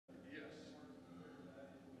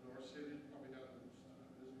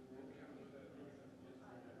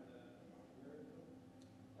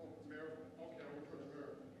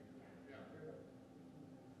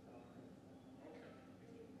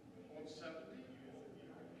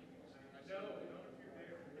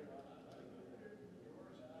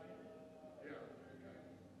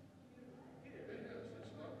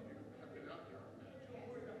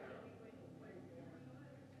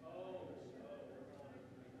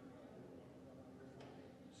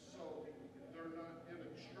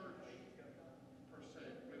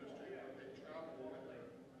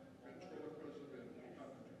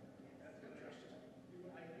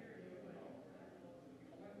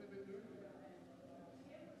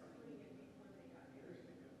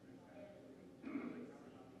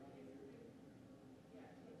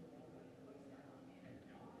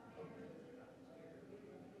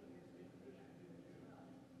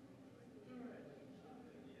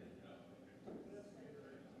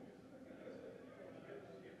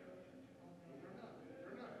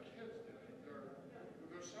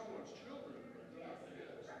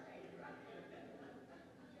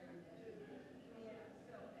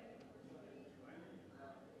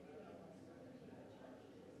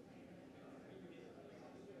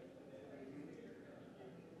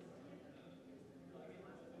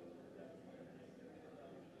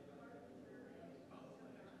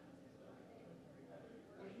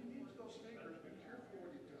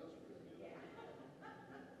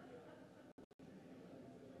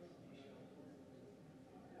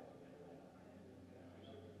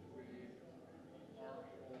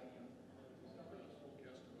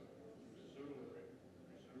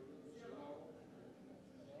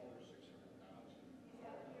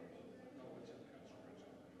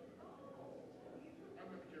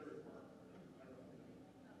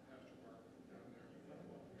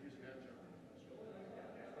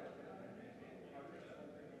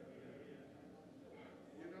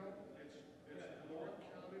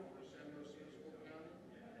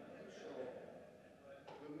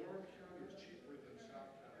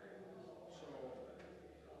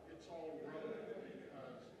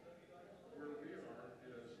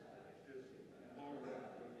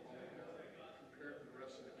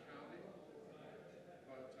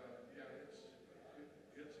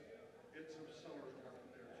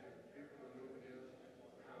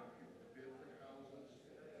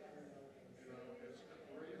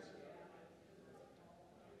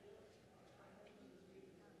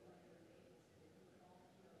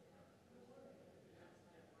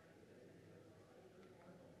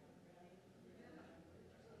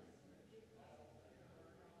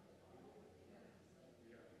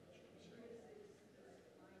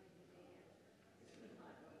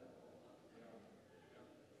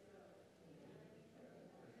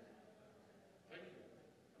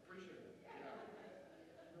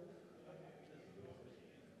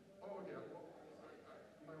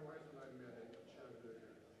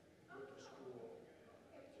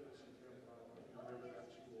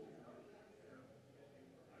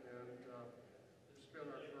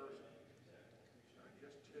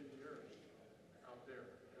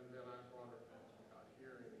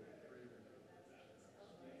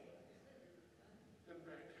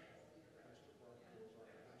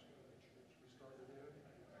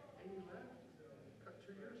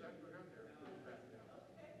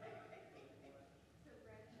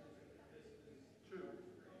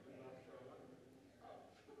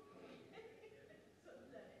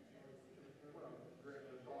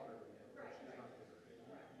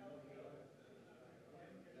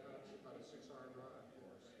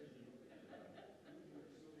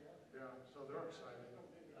dark side.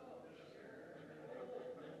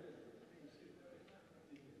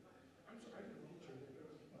 I'm sorry, I didn't meet you.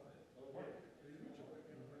 Mark, did you meet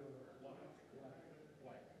you in real life?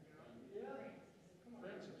 Like,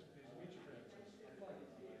 Francis, did you meet you, Francis?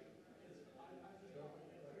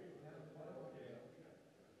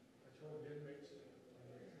 I told the inmates, he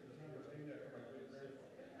was named after my great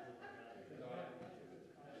grandfather. That's right.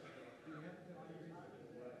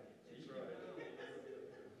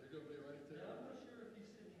 They're gonna be right there. I'm not sure if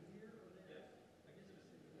he's sitting here or there. I guess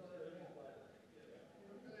he's sitting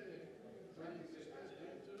there. Hey, Francis, this guy's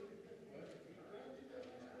good too.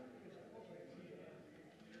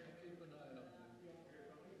 Keep an eye on him.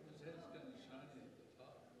 His head's kind of shiny at the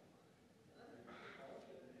top.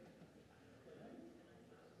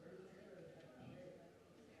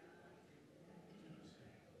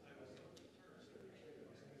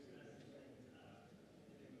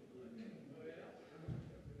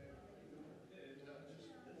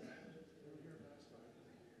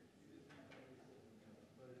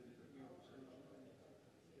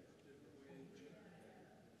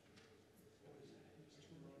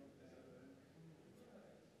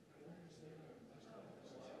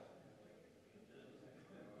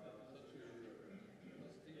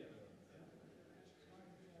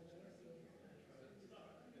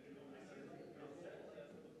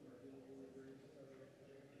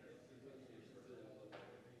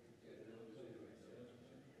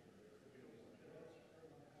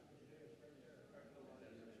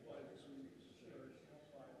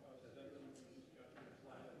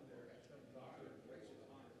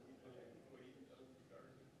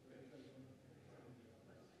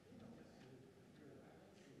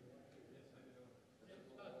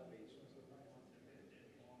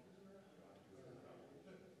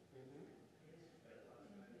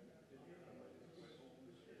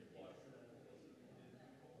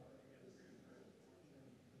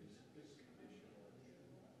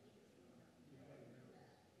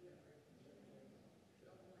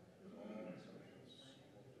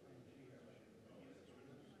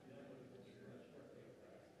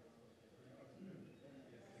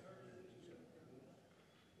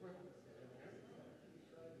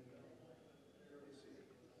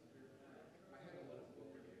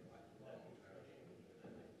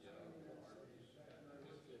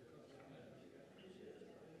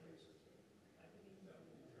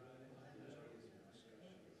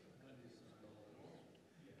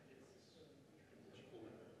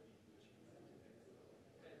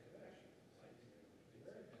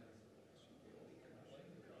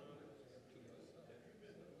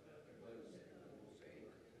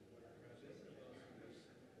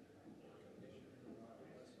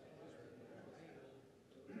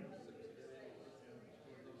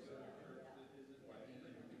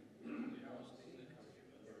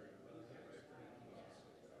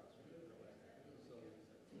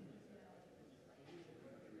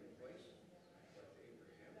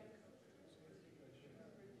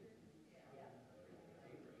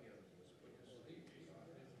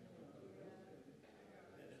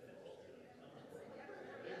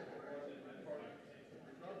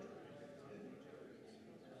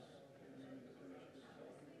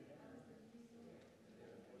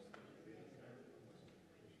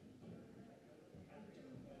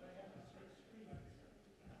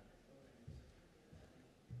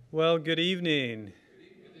 Well, good evening.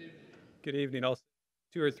 Good evening. I'll say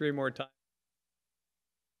 2 or 3 more times.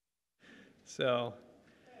 So,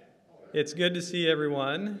 it's good to see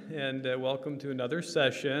everyone, and welcome to another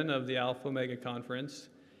session of the Alpha Omega Conference.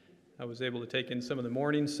 I was able to take in some of the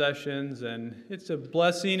morning sessions, and it's a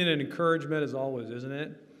blessing and an encouragement as always, isn't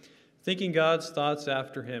it? Thinking God's thoughts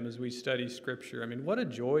after Him as we study Scripture. I mean, what a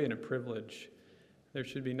joy and a privilege. There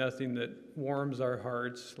should be nothing that warms our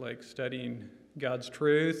hearts like studying God's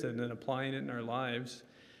truth and then applying it in our lives.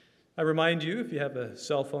 I remind you, if you have a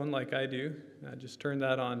cell phone like I do, just turn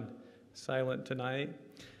that on silent tonight.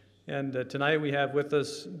 And tonight we have with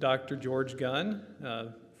us Dr. George Gunn,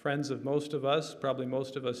 friends of most of us, probably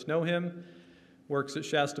most of us know him, works at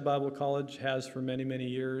Shasta Bible College, has for many, many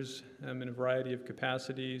years in a variety of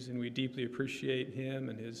capacities, and we deeply appreciate him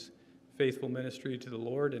and his faithful ministry to the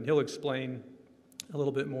Lord. And he'll explain a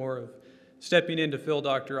little bit more of stepping in to fill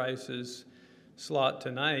Dr. Ice's slot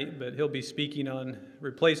tonight, but he'll be speaking on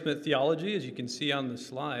replacement theology, as you can see on the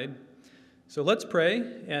slide. So let's pray,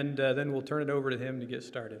 and then we'll turn it over to him to get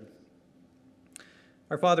started.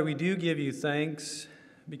 Our Father, we do give you thanks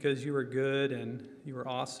because you are good and you are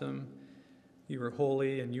awesome, you are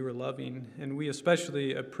holy and you are loving, and we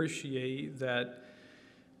especially appreciate that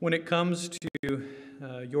when it comes to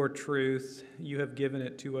your truth, you have given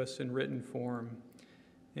it to us in written form.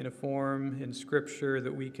 in a form in Scripture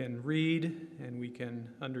that we can read and we can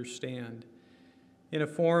understand, in a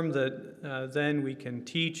form that then we can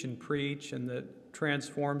teach and preach and that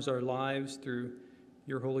transforms our lives through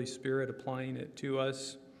your Holy Spirit applying it to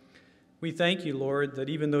us. We thank you, Lord, that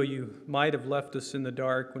even though you might have left us in the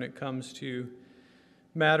dark when it comes to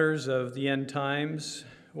matters of the end times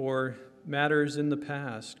or matters in the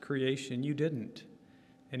past, creation, you didn't.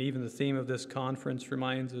 And even the theme of this conference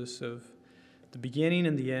reminds us of the beginning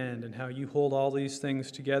and the end and how you hold all these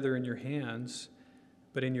things together in your hands,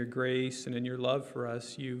 but in your grace and in your love for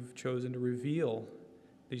us, you've chosen to reveal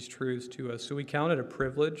these truths to us. So we count it a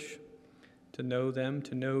privilege to know them,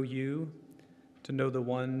 to know you, to know the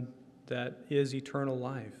one that is eternal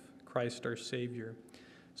life, Christ our Savior.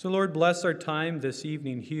 So Lord, bless our time this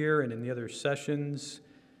evening here and in the other sessions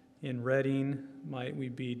in Reading. Might we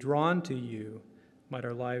be drawn to you. Might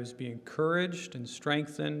our lives be encouraged and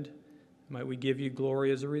strengthened. Might we give you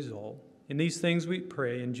glory as a result. In these things we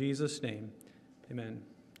pray in Jesus' name. Amen.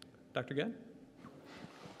 Dr. Gunn?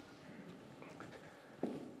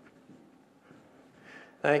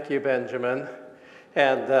 Thank you, Benjamin.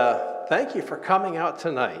 And thank you for coming out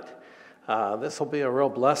tonight. This will be a real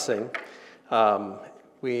blessing.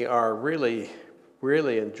 We are really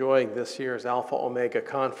enjoying this year's Alpha Omega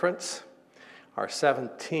Conference, our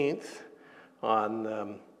 17th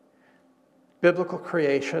on biblical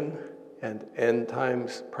creation and end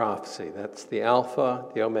times prophecy. That's the Alpha,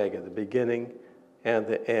 the Omega, the beginning and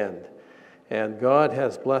the end. And God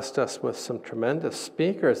has blessed us with some tremendous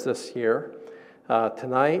speakers this year.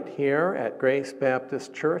 Tonight here at Grace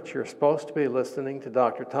Baptist Church, you're supposed to be listening to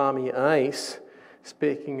Dr. Tommy Ice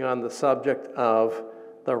speaking on the subject of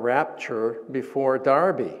the rapture before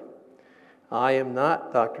Darby. I am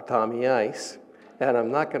not Dr. Tommy Ice, and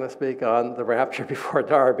I'm not going to speak on the rapture before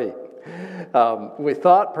Darby. We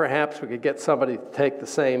thought perhaps we could get somebody to take the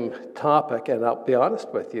same topic, and I'll be honest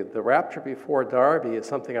with you, the rapture before Darby is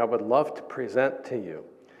something I would love to present to you.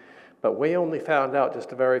 But we only found out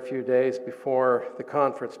just a very few days before the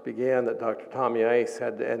conference began that Dr. Tommy Ice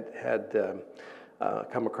had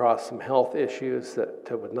come across some health issues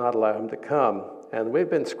that would not allow him to come. And we've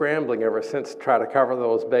been scrambling ever since to try to cover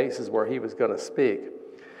those bases where he was going to speak.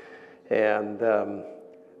 And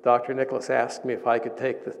Dr. Nicholas asked me if I could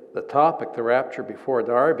take the topic, the rapture before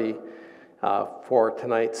Darby, for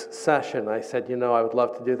tonight's session. I said, you know, I would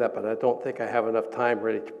love to do that, but I don't think I have enough time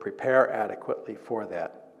really to prepare adequately for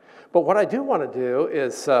that. But what I do want to do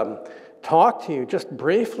is talk to you just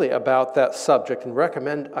briefly about that subject and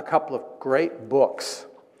recommend a couple of great books.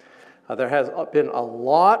 There has been a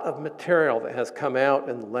lot of material that has come out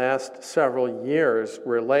in the last several years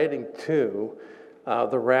relating to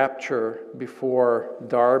the rapture before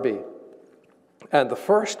Darby. And the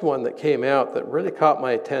first one that came out that really caught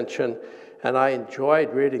my attention, and I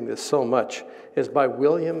enjoyed reading this so much, is by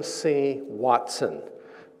William C. Watson.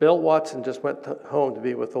 Bill Watson just went home to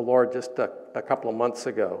be with the Lord just a couple of months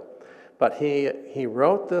ago. But he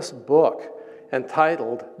wrote this book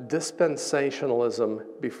entitled Dispensationalism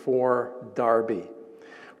Before Darby.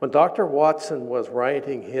 When Dr. Watson was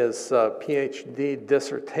writing his PhD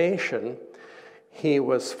dissertation, he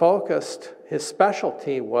was focused, his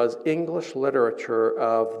specialty was English literature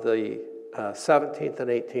of the 17th and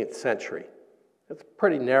 18th century. It's a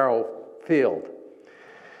pretty narrow field.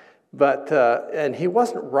 But, and he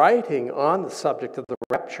wasn't writing on the subject of the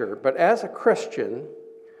rapture, but as a Christian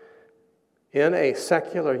in a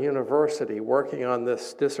secular university working on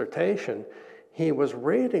this dissertation, he was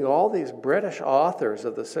reading all these British authors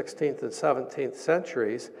of the 16th and 17th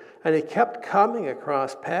centuries, and he kept coming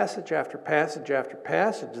across passage after passage after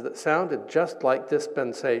passage that sounded just like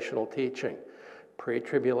dispensational teaching.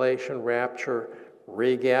 Pre-tribulation rapture,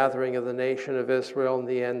 regathering of the nation of Israel in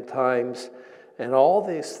the end times, and all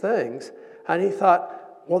these things. And he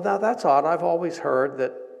thought, well, now that's odd. I've always heard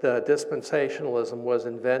that dispensationalism was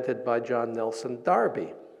invented by John Nelson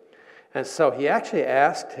Darby. And so he actually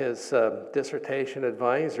asked his dissertation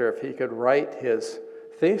advisor if he could write his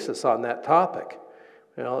thesis on that topic.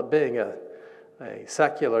 Well, being a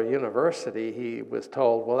secular university, he was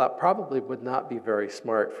told, well, that probably would not be very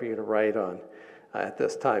smart for you to write on at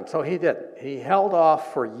this time. So he did. He held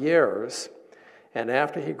off for years. And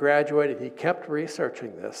after he graduated, he kept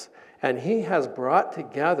researching this, and he has brought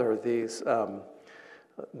together these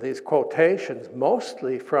quotations,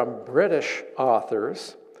 mostly from British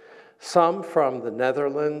authors, some from the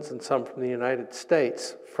Netherlands and some from the United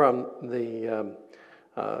States, from the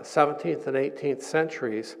 17th and 18th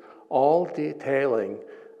centuries, all detailing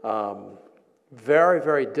very,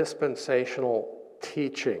 very dispensational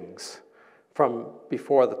teachings from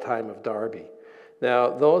before the time of Darby. Now,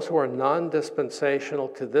 those who are non-dispensational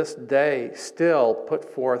to this day still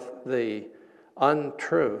put forth the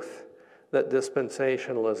untruth that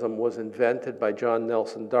dispensationalism was invented by John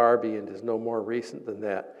Nelson Darby and is no more recent than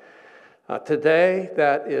that. Today,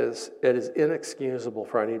 it is inexcusable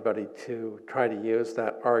for anybody to try to use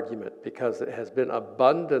that argument because it has been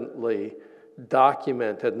abundantly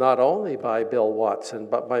documented, not only by Bill Watson,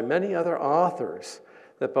 but by many other authors,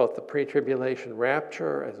 that both the pre-tribulation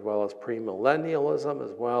rapture, as well as premillennialism,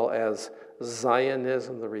 as well as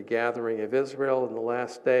Zionism, the regathering of Israel in the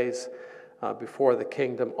last days before the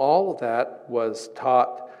kingdom, all of that was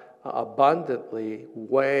taught abundantly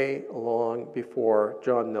way long before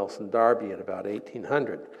John Nelson Darby in about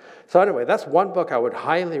 1800. So anyway, that's one book I would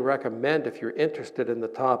highly recommend if you're interested in the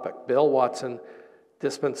topic. Bill Watson,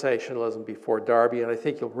 Dispensationalism Before Darby, and I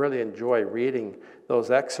think you'll really enjoy reading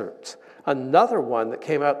those excerpts. Another one that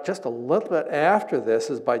came out just a little bit after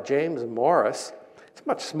this is by James Morris. It's a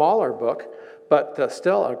much smaller book, but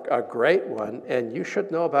still a great one, and you should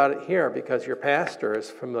know about it here because your pastor is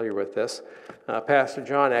familiar with this. Pastor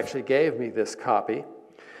John actually gave me this copy,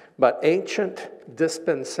 but Ancient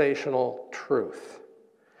Dispensational Truth.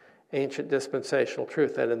 Ancient Dispensational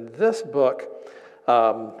Truth. And in this book,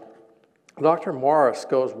 Dr. Morris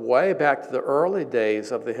goes way back to the early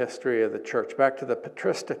days of the history of the church, back to the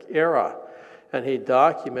patristic era, and he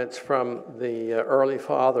documents from the early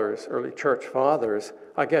church fathers,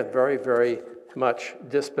 again, very, very much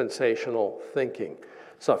dispensational thinking.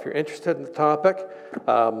 So if you're interested in the topic,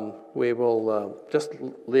 we will just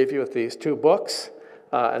leave you with these two books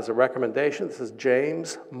as a recommendation. This is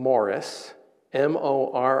James Morris,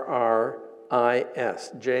 M-O-R-R-I-S,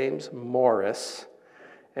 James Morris,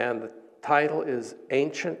 and the title is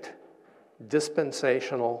Ancient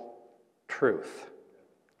Dispensational Truth.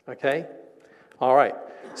 Okay? All right.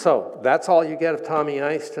 So that's all you get of Tommy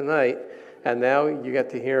Ice tonight, and now you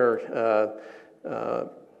get to hear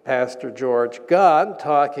Pastor George Gunn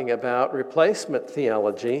talking about replacement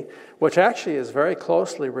theology, which actually is very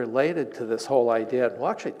closely related to this whole idea. And we'll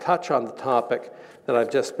actually touch on the topic that I've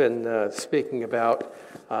just been speaking about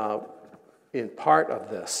in part of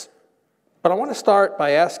this. But I want to start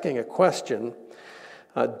by asking a question.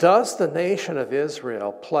 Does the nation of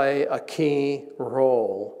Israel play a key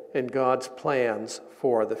role in God's plans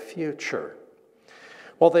for the future?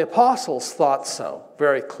 Well, the apostles thought so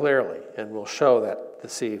very clearly, and we'll show that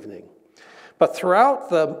this evening. But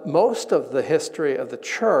throughout most of the history of the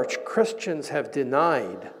church, Christians have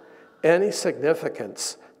denied any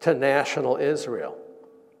significance to national Israel.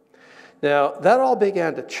 Now, that all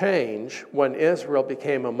began to change when Israel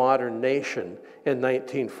became a modern nation in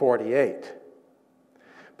 1948.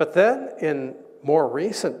 But then, in more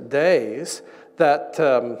recent days, that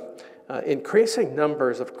increasing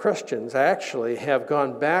numbers of Christians actually have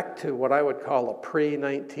gone back to what I would call a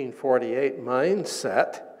pre-1948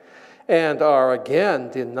 mindset and are again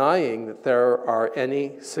denying that there are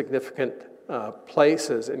any significant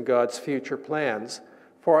places in God's future plans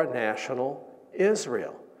for a national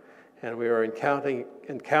Israel. And we are encountering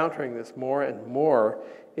this more and more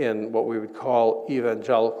in what we would call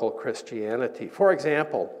evangelical Christianity. For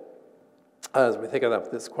example, as we think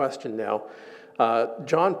about this question now,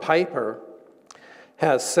 John Piper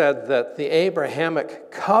has said that the Abrahamic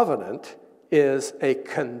covenant is a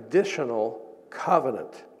conditional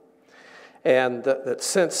covenant. And that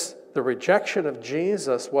since the rejection of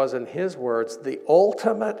Jesus was, in his words, the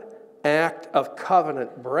ultimate act of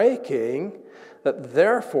covenant breaking, that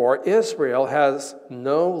therefore Israel has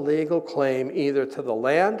no legal claim either to the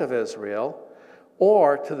land of Israel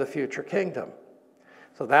or to the future kingdom.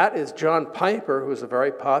 So that is John Piper, who's a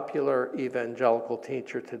very popular evangelical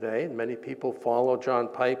teacher today, and many people follow John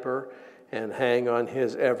Piper and hang on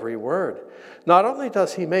his every word. Not only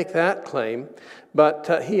does he make that claim,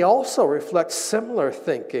 but he also reflects similar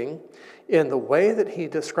thinking in the way that he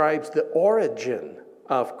describes the origin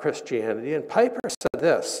of Christianity. And Piper said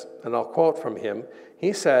this, and I'll quote from him.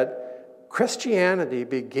 He said, "Christianity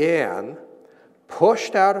began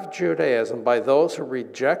pushed out of Judaism by those who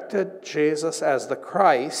rejected Jesus as the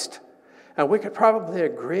Christ," and we could probably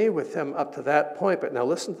agree with him up to that point, but now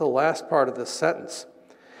listen to the last part of this sentence.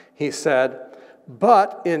 He said,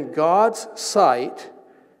 "But in God's sight,"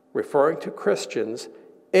 referring to Christians,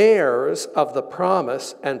 "heirs of the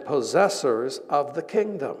promise and possessors of the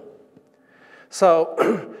kingdom." So,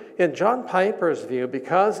 in John Piper's view,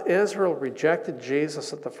 because Israel rejected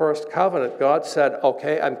Jesus at the first covenant, God said,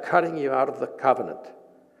 "Okay, I'm cutting you out of the covenant.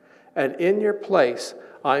 And in your place,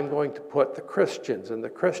 I'm going to put the Christians, and the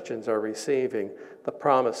Christians are receiving the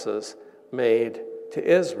promises made to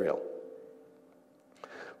Israel."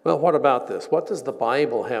 Well, what about this? What does the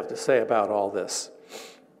Bible have to say about all this?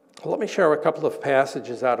 Well, let me share a couple of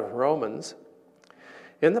passages out of Romans.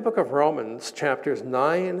 In the book of Romans, chapters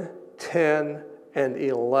 9, 10, and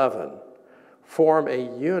 11 form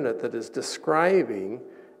a unit that is describing,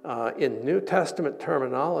 in New Testament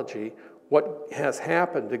terminology, what has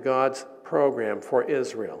happened to God's program for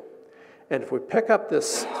Israel. And if we pick up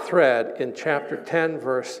this thread in chapter 10,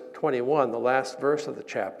 verse 21, the last verse of the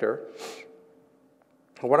chapter,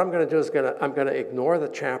 what I'm going to do is I'm going to ignore the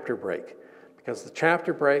chapter break, because the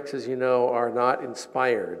chapter breaks, as you know, are not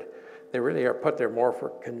inspired. They really are put there more for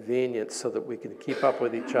convenience so that we can keep up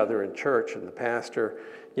with each other in church, and the pastor,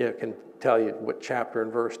 can tell you what chapter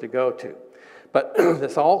and verse to go to. But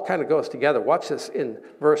this all kind of goes together. Watch this in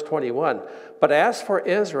verse 21. But as for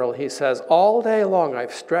Israel, he says, all day long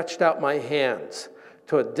I've stretched out my hands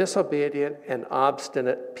to a disobedient and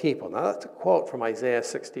obstinate people. Now that's a quote from Isaiah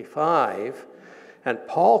 65. And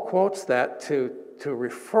Paul quotes that to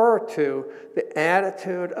refer to the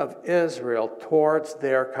attitude of Israel towards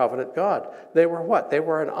their covenant God. They were what? They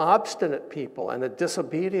were an obstinate people and a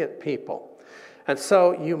disobedient people. And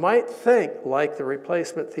so you might think, like the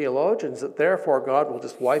replacement theologians, that therefore God will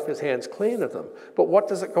just wipe his hands clean of them. But what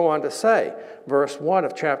does it go on to say? Verse 1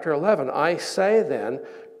 of chapter 11, I say then,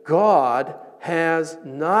 God has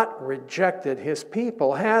not rejected his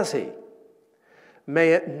people, has he?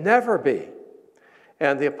 May it never be.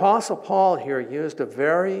 And the Apostle Paul here used a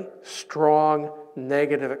very strong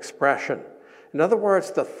negative expression. In other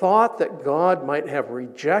words, the thought that God might have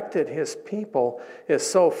rejected his people is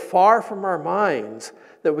so far from our minds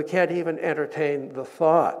that we can't even entertain the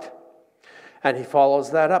thought. And he follows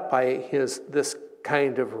that up by this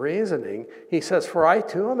kind of reasoning. He says, for I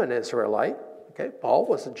too am an Israelite. Okay, Paul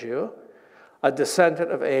was a Jew, a descendant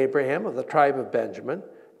of Abraham of the tribe of Benjamin.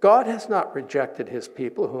 God has not rejected his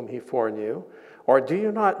people whom he foreknew. Or do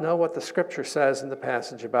you not know what the scripture says in the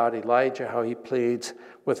passage about Elijah, how he pleads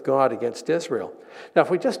with God against Israel? Now, if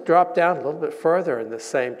we just drop down a little bit further in this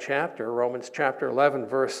same chapter, Romans chapter 11,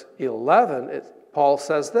 verse 11, Paul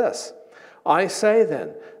says this, I say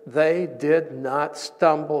then, they did not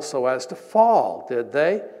stumble so as to fall, did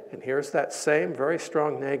they? And here's that same very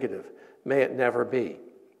strong negative. May it never be.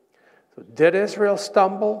 So did Israel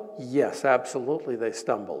stumble? Yes, absolutely they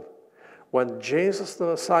stumbled. When Jesus the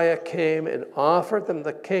Messiah came and offered them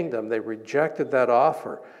the kingdom, they rejected that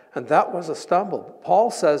offer. And that was a stumble.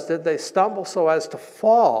 Paul says, did they stumble so as to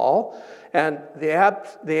fall? And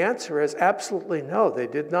the answer is absolutely no. They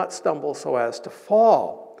did not stumble so as to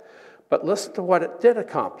fall. But listen to what it did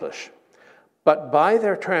accomplish. But by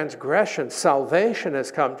their transgression, salvation has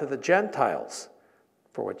come to the Gentiles,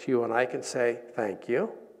 for which you and I can say, thank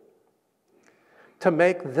you, to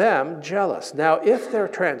make them jealous. Now, if their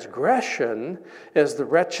transgression is the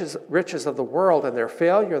riches of the world and their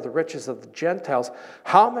failure the riches of the Gentiles,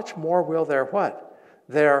 how much more will their what?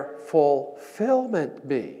 Their fulfillment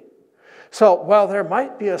be. So while there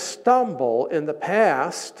might be a stumble in the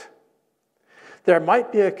past, there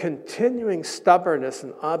might be a continuing stubbornness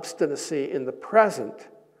and obstinacy in the present,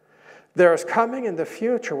 there is coming in the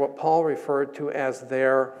future what Paul referred to as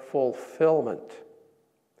their fulfillment.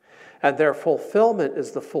 And their fulfillment is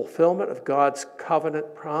the fulfillment of God's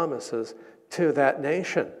covenant promises to that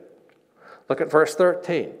nation. Look at verse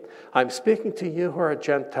 13. I'm speaking to you who are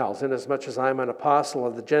Gentiles, inasmuch as I'm an apostle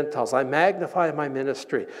of the Gentiles. I magnify my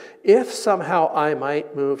ministry. If somehow I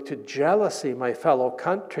might move to jealousy my fellow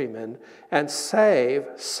countrymen and save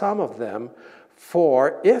some of them,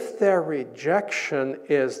 for if their rejection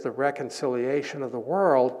is the reconciliation of the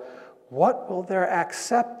world, what will their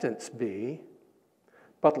acceptance be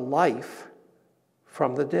but life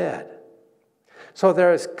from the dead? So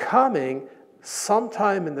there is coming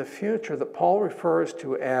sometime in the future that Paul refers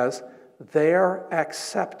to as their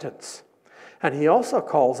acceptance. And he also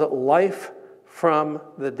calls it life from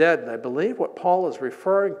the dead. And I believe what Paul is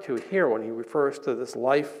referring to here when he refers to this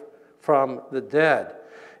life from the dead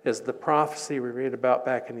is the prophecy we read about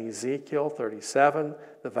back in Ezekiel 37,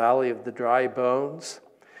 the valley of the dry bones.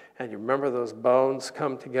 And you remember those bones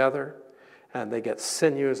come together and they get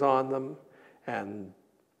sinews on them, and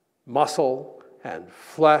muscle, and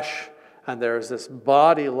flesh, and there's this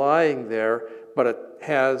body lying there, but it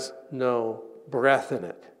has no breath in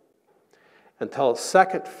it. Until a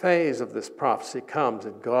second phase of this prophecy comes,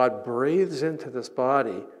 and God breathes into this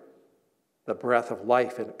body the breath of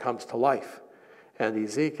life, and it comes to life. And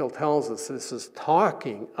Ezekiel tells us this is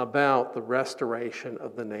talking about the restoration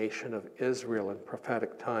of the nation of Israel in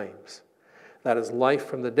prophetic times. That is life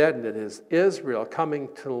from the dead, and it is Israel coming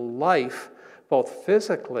to life both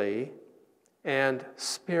physically and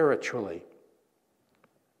spiritually.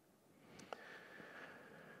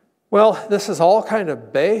 Well, this is all kind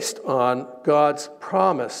of based on God's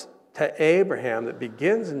promise to Abraham that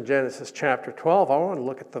begins in Genesis chapter 12. I want to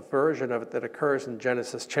look at the version of it that occurs in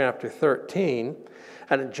Genesis chapter 13.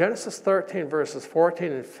 And in Genesis 13, verses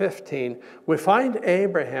 14 and 15, we find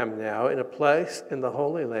Abraham now in a place in the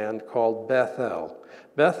Holy Land called Bethel.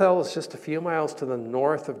 Bethel is just a few miles to the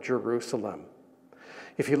north of Jerusalem.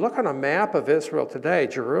 If you look on a map of Israel today,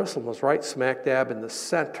 Jerusalem is right smack dab in the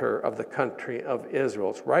center of the country of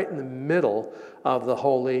Israel. It's right in the middle of the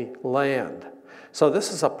Holy Land. So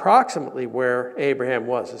this is approximately where Abraham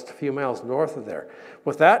was, just a few miles north of there.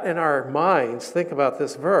 With that in our minds, think about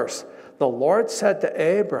this verse. The Lord said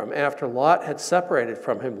to Abram, after Lot had separated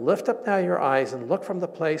from him, lift up now your eyes and look from the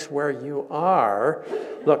place where you are.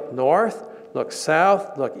 Look north, look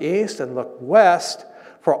south, look east, and look west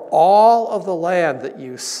for all of the land that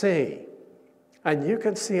you see. And you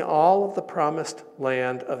can see all of the promised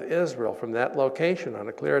land of Israel from that location on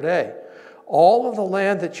a clear day. All of the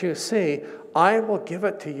land that you see, I will give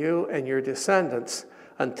it to you and your descendants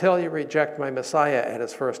until you reject my Messiah at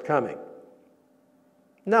his first coming.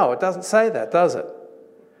 No, it doesn't say that, does it?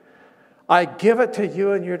 I give it to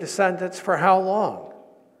you and your descendants for how long?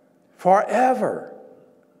 Forever.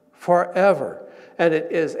 Forever. And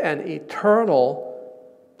it is an eternal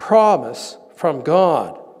promise from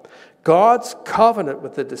God. God's covenant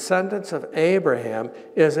with the descendants of Abraham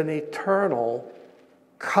is an eternal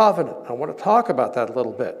covenant. I want to talk about that a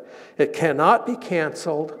little bit. It cannot be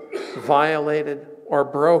canceled, violated, or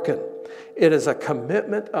broken. It is a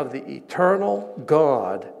commitment of the eternal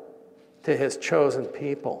God to his chosen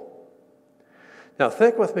people. Now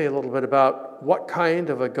think with me a little bit about what kind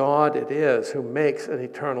of a God it is who makes an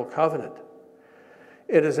eternal covenant.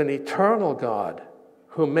 It is an eternal God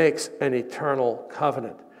who makes an eternal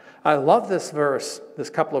covenant. I love this verse, this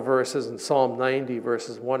couple of verses in Psalm 90,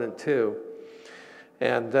 verses 1 and 2.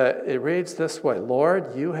 And it reads this way,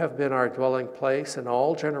 Lord, you have been our dwelling place in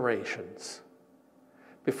all generations.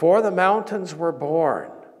 Before the mountains were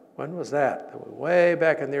born, when was that? That was way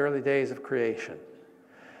back in the early days of creation.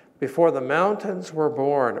 Before the mountains were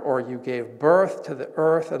born, or you gave birth to the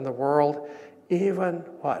earth and the world, even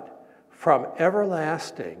what? From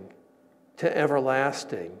everlasting to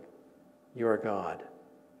everlasting, you are God.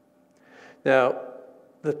 Now,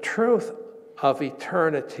 the truth of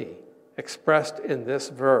eternity expressed in this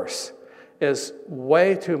verse is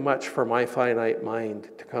way too much for my finite mind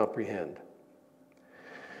to comprehend.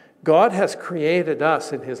 God has created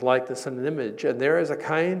us in his likeness and image, and there is a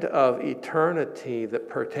kind of eternity that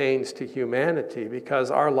pertains to humanity because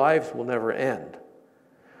our lives will never end.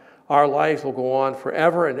 Our lives will go on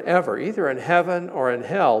forever and ever, either in heaven or in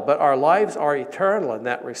hell, but our lives are eternal in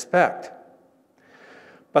that respect.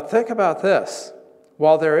 But think about this.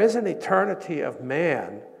 While there is an eternity of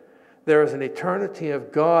man, there is an eternity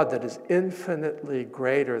of God that is infinitely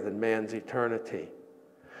greater than man's eternity.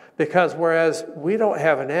 Because whereas we don't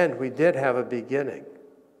have an end, we did have a beginning.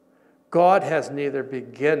 God has neither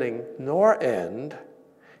beginning nor end.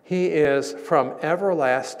 He is from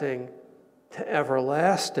everlasting to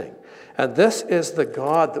everlasting. And this is the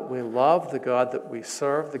God that we love, the God that we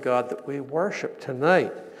serve, the God that we worship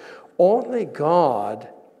tonight. Only God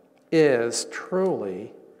is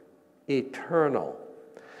truly eternal.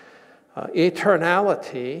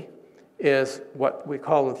 Eternality is what we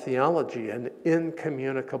call in theology an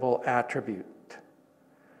incommunicable attribute.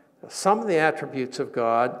 Some of the attributes of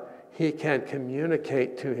God he can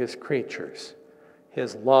communicate to his creatures.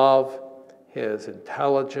 His love, his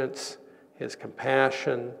intelligence, his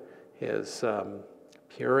compassion, his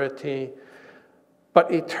purity.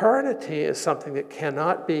 But eternity is something that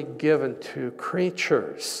cannot be given to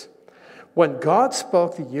creatures. When God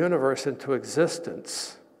spoke the universe into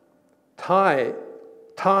existence, time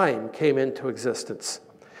came into existence.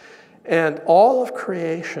 And all of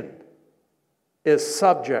creation is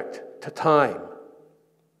subject to time.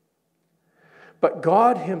 But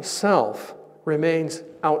God himself remains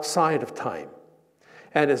outside of time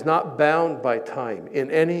and is not bound by time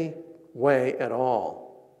in any way at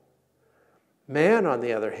all. Man, on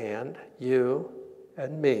the other hand, you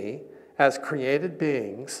and me, as created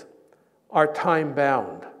beings, are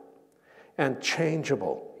time-bound and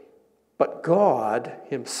changeable. But God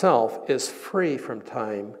himself is free from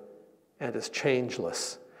time and is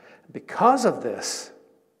changeless. Because of this,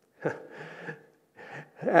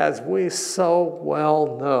 as we so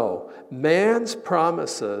well know, man's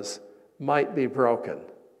promises might be broken,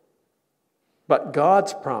 but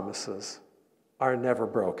God's promises are never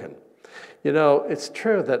broken. You know, it's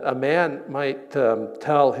true that a man might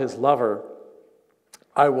tell his lover,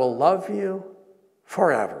 I will love you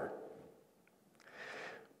forever.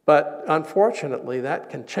 But unfortunately, that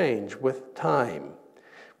can change with time.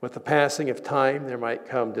 With the passing of time, there might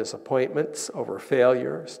come disappointments over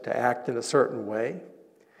failures to act in a certain way.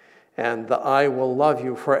 And the "I will love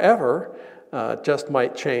you forever" just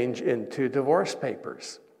might change into divorce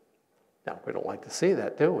papers. Now, we don't like to see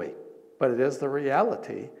that, do we? But it is the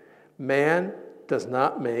reality. Man does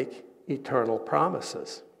not make eternal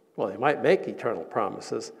promises. Well, he might make eternal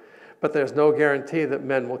promises, but there's no guarantee that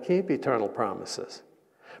men will keep eternal promises.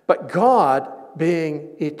 But God,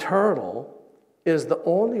 being eternal, is the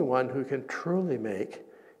only one who can truly make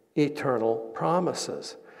eternal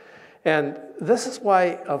promises. And this is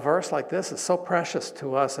why a verse like this is so precious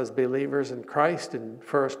to us as believers in Christ in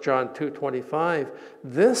 1 John 2:25.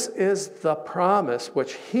 This is the promise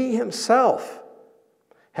which he himself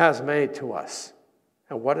has made to us.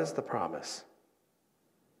 And what is the promise?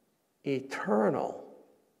 Eternal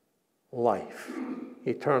life.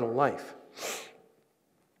 Eternal life.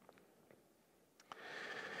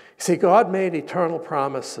 See, God made eternal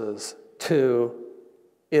promises to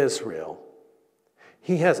Israel.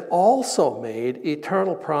 He has also made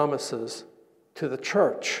eternal promises to the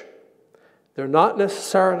church. They're not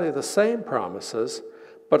necessarily the same promises,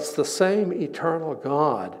 but it's the same eternal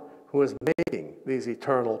God who is making these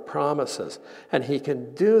eternal promises. And he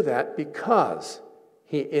can do that because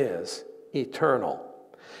he is eternal.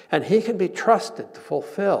 And he can be trusted to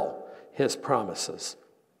fulfill his promises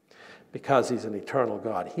because he's an eternal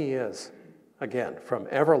God. He is, again, from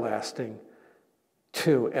everlasting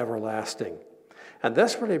to everlasting. And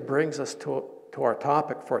this really brings us to our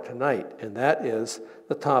topic for tonight, and that is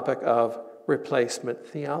the topic of replacement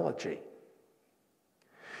theology.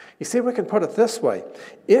 You see, we can put it this way.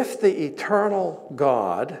 If the eternal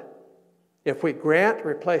God, if we grant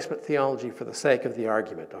replacement theology for the sake of the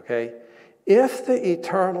argument, okay? If the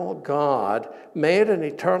eternal God made an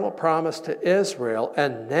eternal promise to Israel,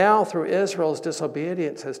 and now through Israel's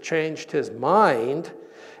disobedience has changed his mind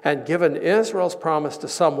and given Israel's promise to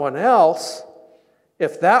someone else,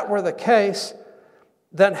 if that were the case,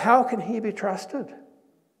 then how can he be trusted?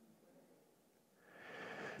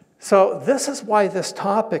 So this is why this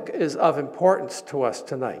topic is of importance to us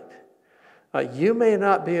tonight. You may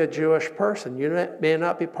not be a Jewish person. You may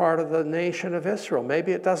not be part of the nation of Israel.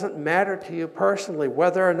 Maybe it doesn't matter to you personally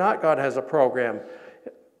whether or not God has a program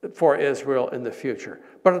for Israel in the future.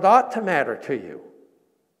 But it ought to matter to you.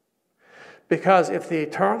 Because if the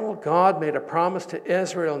eternal God made a promise to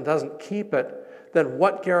Israel and doesn't keep it, then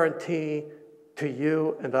what guarantee to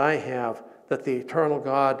you and I have that the eternal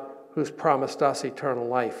God who's promised us eternal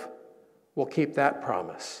life will keep that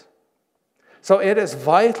promise? So it is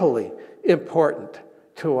vitally important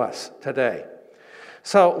to us today.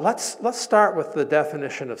 So let's start with the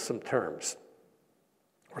definition of some terms.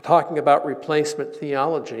 We're talking about replacement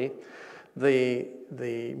theology.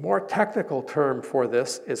 The more technical term for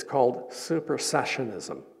this is called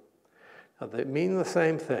supersessionism. Now, they mean the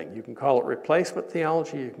same thing. You can call it replacement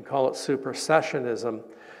theology, you can call it supersessionism.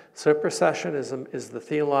 Supersessionism is the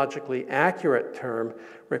theologically accurate term.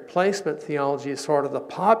 Replacement theology is sort of the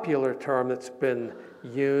popular term that's been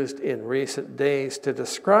used in recent days to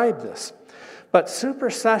describe this. But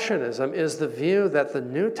supersessionism is the view that the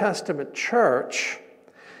New Testament church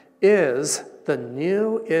is the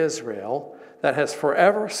new Israel that has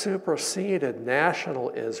forever superseded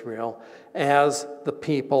national Israel as the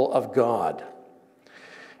people of God.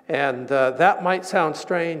 And that might sound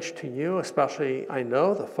strange to you, especially I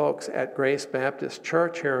know the folks at Grace Baptist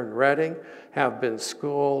Church here in Reading have been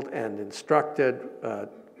schooled and instructed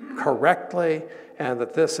correctly, and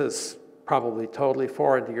that this is probably totally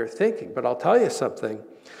foreign to your thinking. But I'll tell you something,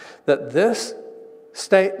 that this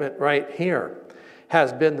statement right here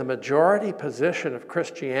has been the majority position of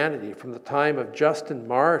Christianity from the time of Justin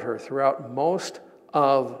Martyr throughout most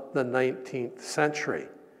of the 19th century,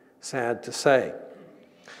 sad to say.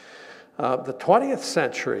 The 20th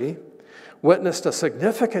century witnessed a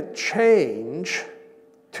significant change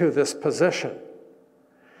to this position,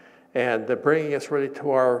 and bringing us really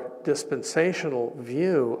to our dispensational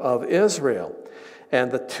view of Israel. And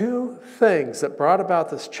the two things that brought about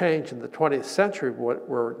this change in the 20th century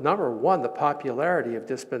were, number one, the popularity of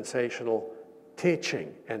dispensational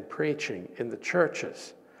teaching and preaching in the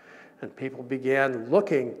churches. And people began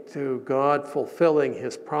looking to God fulfilling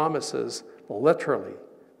his promises, literally,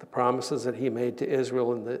 the promises that he made to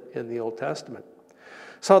Israel in the Old Testament.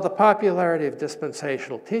 So the popularity of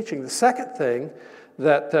dispensational teaching. The second thing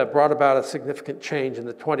that brought about a significant change in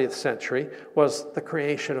the 20th century was the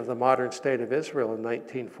creation of the modern state of Israel in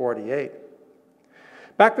 1948.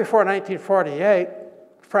 Back before 1948,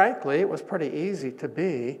 frankly, it was pretty easy to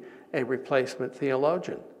be a replacement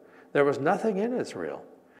theologian. There was nothing in Israel.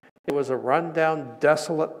 It was a rundown,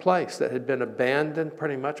 desolate place that had been abandoned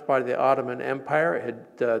pretty much by the Ottoman Empire.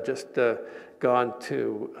 It had just gone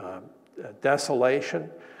to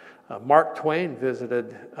desolation. Mark Twain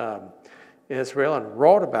visited Israel and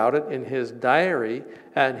wrote about it in his diary,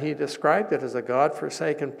 and he described it as a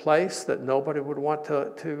God-forsaken place that nobody would want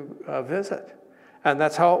to visit. And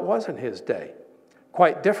that's how it was in his day.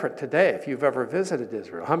 Quite different today if you've ever visited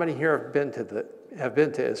Israel. How many here have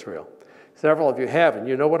been to Israel? Several of you have, and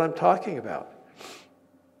you know what I'm talking about.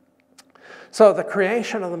 So the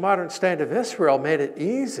creation of the modern state of Israel made it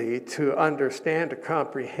easy to understand, to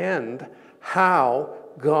comprehend how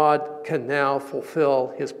God can now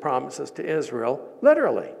fulfill his promises to Israel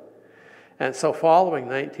literally. And so following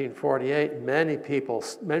 1948,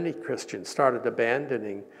 many Christians started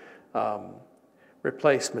abandoning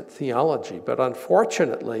replacement theology. But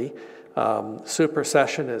unfortunately,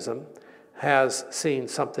 supersessionism has seen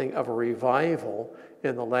something of a revival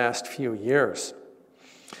in the last few years.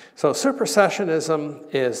 So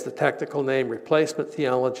supersessionism is the technical name, replacement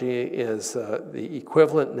theology is the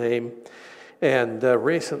equivalent name, and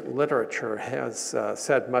recent literature has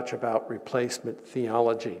said much about replacement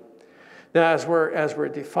theology. Now, as we're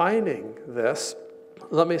defining this,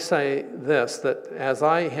 let me say this, that as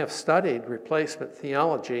I have studied replacement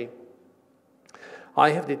theology, I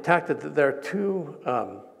have detected that there are two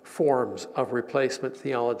forms of replacement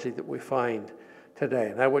theology that we find today,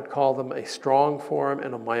 and I would call them a strong form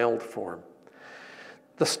and a mild form.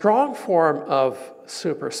 The strong form of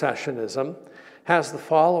supersessionism has the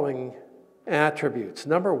following attributes.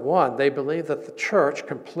 Number one, they believe that the church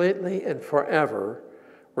completely and forever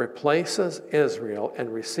replaces Israel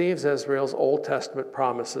and receives Israel's Old Testament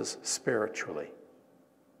promises spiritually.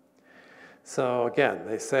 So again,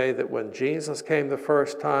 they say that when Jesus came the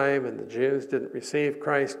first time and the Jews didn't receive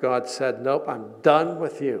Christ, God said, nope, I'm done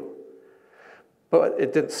with you. But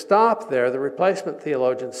it didn't stop there. The replacement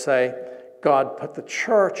theologians say God put the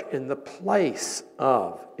church in the place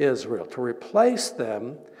of Israel to replace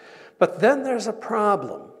them. But then there's a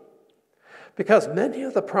problem, because many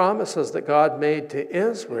of the promises that God made to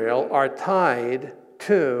Israel are tied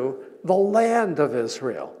to the land of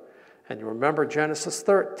Israel. And you remember Genesis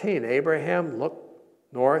 13, Abraham looked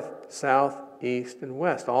north, south, east, and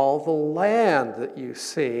west. All the land that you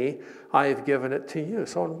see, I have given it to you.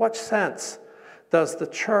 So in what sense does the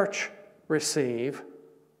church receive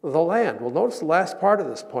the land? Well, notice the last part of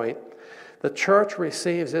this point. The church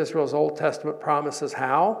receives Israel's Old Testament promises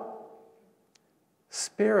how?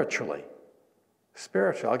 Spiritually.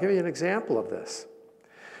 Spiritually. I'll give you an example of this.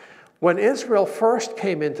 When Israel first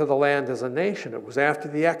came into the land as a nation, it was after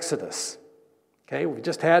the Exodus. Okay, we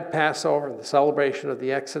just had Passover and the celebration of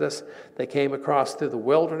the Exodus. They came across through the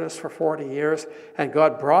wilderness for 40 years, and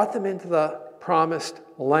God brought them into the promised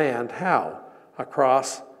land. How?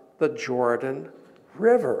 Across the Jordan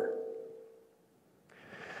River.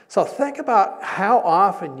 So think about how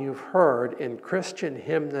often you've heard in Christian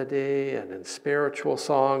hymnody and in spiritual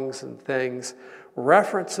songs and things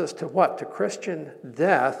references to what? To Christian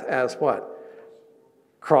death as what?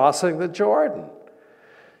 Crossing the Jordan.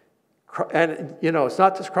 And, you know, it's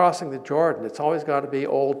not just crossing the Jordan. It's always got to be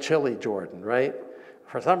old, chilly Jordan, right?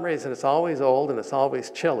 For some reason, it's always old and it's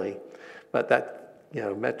always chilly. But that, you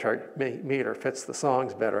know, meter fits the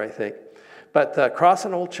songs better, I think. But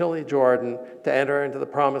crossing old, chilly Jordan to enter into the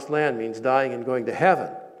promised land means dying and going to heaven.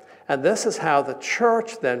 And this is how the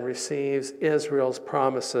church then receives Israel's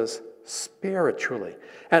promises spiritually.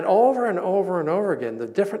 And over and over and over again, the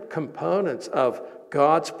different components of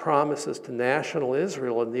God's promises to national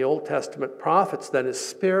Israel in the Old Testament prophets then is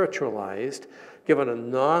spiritualized, given a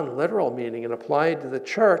non-literal meaning and applied to the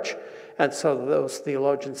church. And so those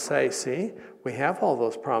theologians say, see, we have all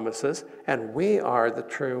those promises, and we are the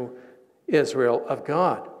true Israel of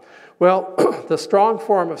God. Well, the strong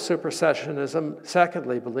form of supersessionism,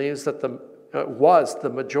 secondly, believes that was the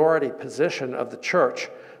majority position of the church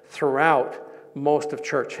throughout most of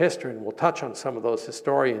church history, and we'll touch on some of those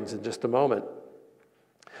historians in just a moment.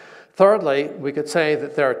 Thirdly, we could say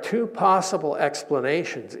that there are two possible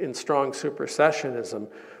explanations in strong supersessionism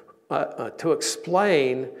to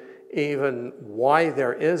explain even why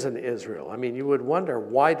there is an Israel. I mean, you would wonder,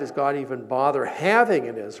 why does God even bother having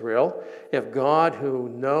an Israel if God, who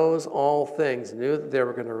knows all things, knew that they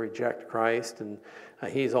were going to reject Christ and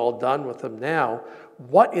he's all done with them now?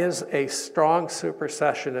 What is a strong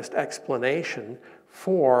supersessionist explanation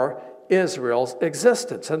for Israel's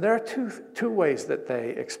existence? And there are two ways that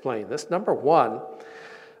they explain this. Number one,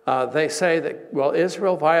 they say that, well,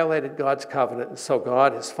 Israel violated God's covenant, and so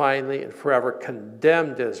God has finally and forever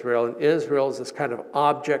condemned Israel, and Israel is this kind of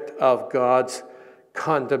object of God's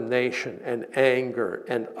condemnation and anger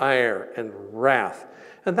and ire and wrath.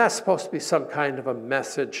 And that's supposed to be some kind of a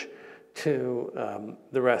message to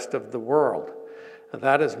the rest of the world. And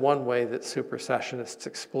that is one way that supersessionists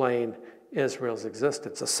explain Israel's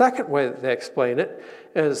existence. A second way that they explain it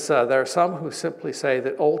is there are some who simply say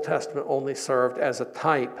that Old Testament only served as a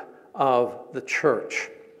type of the church.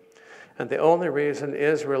 And the only reason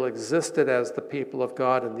Israel existed as the people of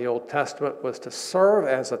God in the Old Testament was to serve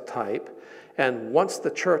as a type. And once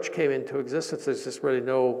the church came into existence, there's just really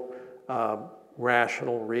no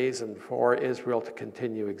rational reason for Israel to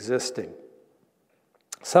continue existing.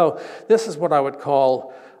 So this is what I would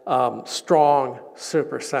call strong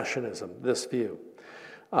supersessionism, this view.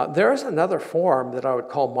 There is another form that I would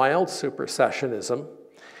call mild supersessionism,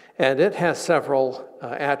 and it has several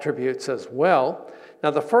attributes as well. Now,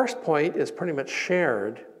 the first point is pretty much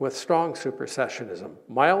shared with strong supersessionism.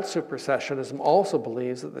 Mild supersessionism also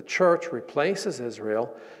believes that the church replaces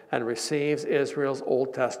Israel and receives Israel's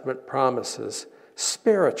Old Testament promises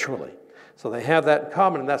spiritually. So they have that in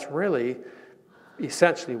common, and that's really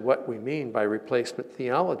essentially what we mean by replacement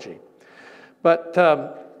theology. But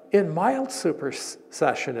in mild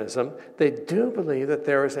supersessionism, they do believe that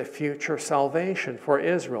there is a future salvation for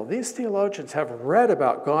Israel. These theologians have read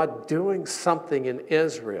about God doing something in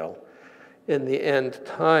Israel in the end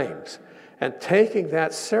times. And taking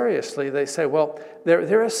that seriously, they say, well,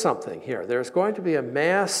 there is something here. There's going to be a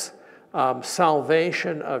mass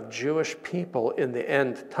salvation of Jewish people in the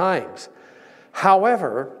end times.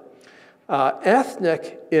 However,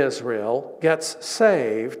 ethnic Israel gets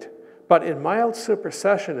saved, but in mild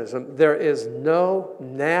supersessionism, there is no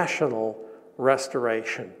national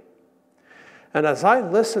restoration. And as I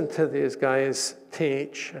listen to these guys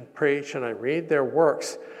teach and preach and I read their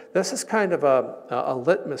works, this is kind of a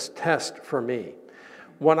litmus test for me.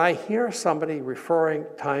 When I hear somebody referring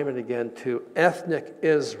time and again to ethnic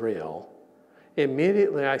Israel,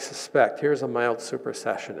 immediately I suspect here's a mild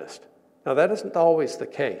supersessionist. Now, that isn't always the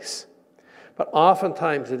case. But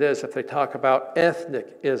oftentimes it is if they talk about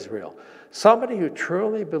ethnic Israel. Somebody who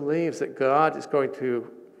truly believes that God is going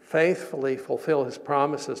to faithfully fulfill his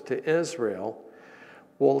promises to Israel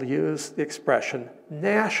will use the expression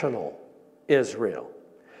national Israel.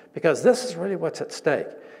 Because this is really what's at stake.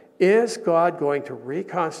 Is God going to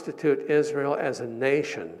reconstitute Israel as a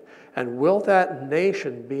nation? And will that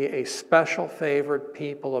nation be a special favored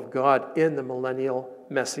people of God in the millennial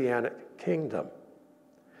messianic kingdom?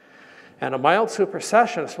 And a mild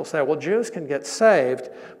supersessionist will say, well, Jews can get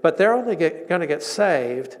saved, but they're only going to get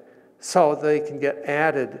saved so they can get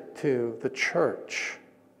added to the church.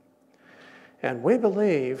 And we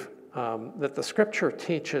believe that the scripture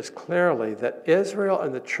teaches clearly that Israel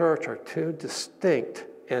and the church are two distinct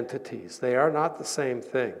entities. They are not the same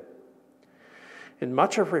thing. In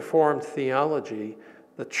much of Reformed theology,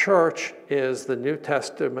 the church is the New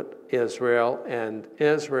Testament Israel, and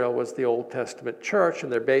Israel was the Old Testament church,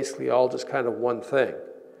 and they're basically all just kind of one thing.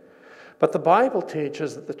 But the Bible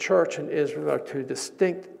teaches that the church and Israel are two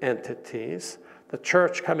distinct entities, the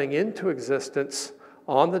church coming into existence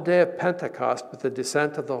on the day of Pentecost with the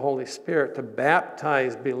descent of the Holy Spirit to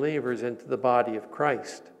baptize believers into the body of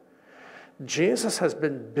Christ. Jesus has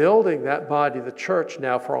been building that body, the church,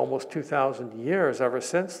 now for almost 2,000 years, ever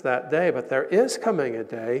since that day. But there is coming a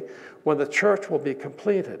day when the church will be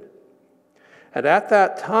completed. And at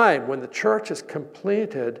that time, when the church is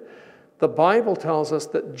completed, the Bible tells us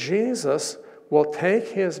that Jesus will take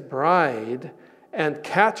his bride and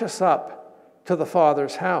catch us up to the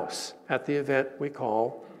Father's house at the event we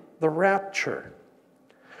call the rapture.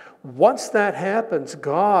 Once that happens,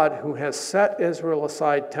 God, who has set Israel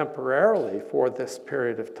aside temporarily for this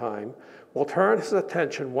period of time, will turn his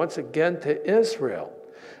attention once again to Israel.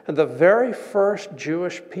 And the very first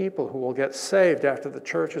Jewish people who will get saved after the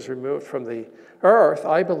church is removed from the earth,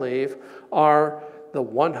 I believe, are the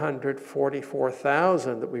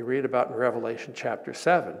 144,000 that we read about in Revelation chapter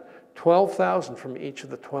 7. 12,000 from each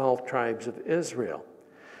of the 12 tribes of Israel.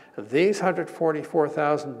 These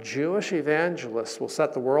 144,000 Jewish evangelists will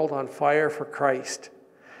set the world on fire for Christ,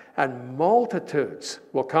 and multitudes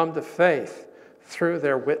will come to faith through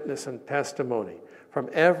their witness and testimony from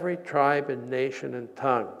every tribe and nation and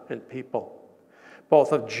tongue and people.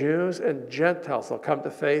 Both of Jews and Gentiles will come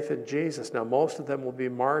to faith in Jesus. Now, most of them will be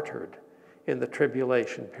martyred in the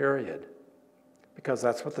tribulation period, because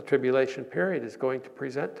that's what the tribulation period is going to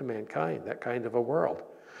present to mankind, that kind of a world.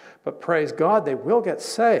 But praise God, they will get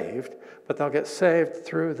saved, but they'll get saved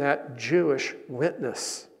through that Jewish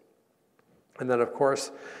witness. And then, of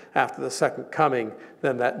course, after the second coming,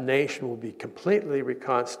 then that nation will be completely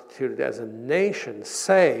reconstituted as a nation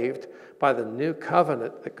saved by the new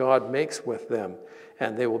covenant that God makes with them,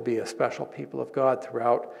 and they will be a special people of God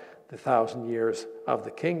throughout the 1,000 years of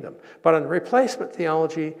the kingdom. But in replacement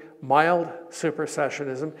theology, mild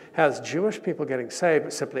supersessionism has Jewish people getting saved,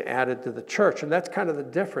 but simply added to the church. And that's kind of the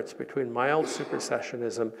difference between mild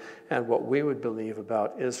supersessionism and what we would believe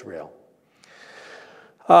about Israel.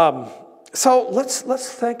 So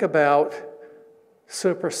let's think about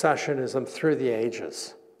supersessionism through the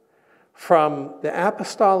ages, from the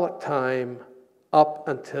apostolic time up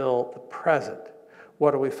until the present.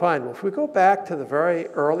 What do we find? Well, if we go back to the very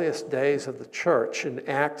earliest days of the church in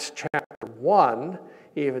Acts chapter 1,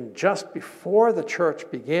 even just before the church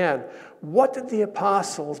began, what did the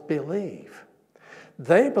apostles believe?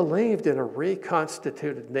 They believed in a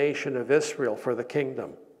reconstituted nation of Israel for the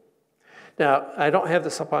kingdom. Now, I don't have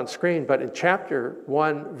this up on screen, but in chapter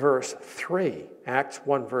 1, verse 3, Acts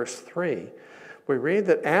 1, verse 3, we read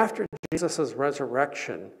that after Jesus'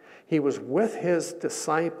 resurrection, he was with his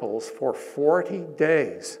disciples for 40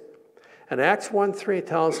 days. And Acts 1:3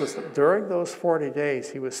 tells us that during those 40 days,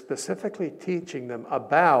 he was specifically teaching them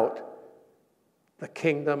about the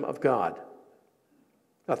kingdom of God.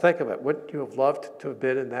 Now think of it. Wouldn't you have loved to have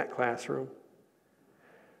been in that classroom?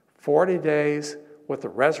 40 days with the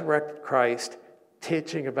resurrected Christ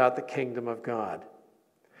teaching about the kingdom of God.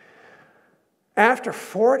 After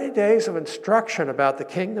 40 days of instruction about the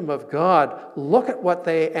kingdom of God, look at what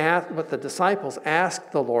the disciples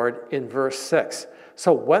asked the Lord in verse 6.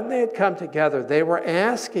 So when they had come together, they were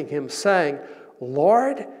asking him, saying,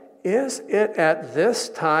 Lord, is it at this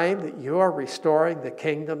time that you are restoring the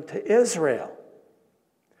kingdom to Israel?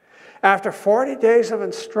 After 40 days of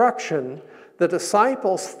instruction, the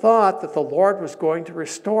disciples thought that the Lord was going to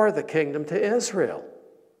restore the kingdom to Israel.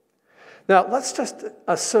 Now, let's just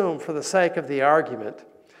assume, for the sake of the argument,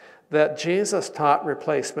 that Jesus taught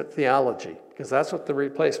replacement theology, because that's what the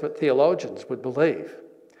replacement theologians would believe.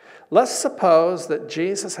 Let's suppose that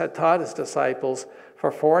Jesus had taught his disciples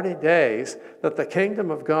for 40 days that the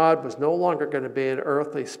kingdom of God was no longer going to be an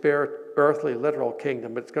earthly, literal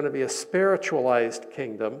kingdom. It's going to be a spiritualized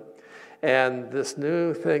kingdom. And this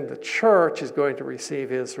new thing, the church, is going to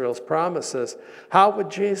receive Israel's promises. How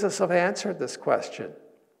would Jesus have answered this question?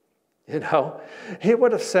 You know, he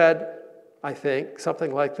would have said, I think,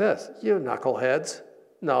 something like this: you knuckleheads.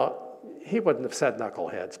 No, he wouldn't have said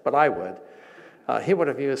knuckleheads, but I would. He would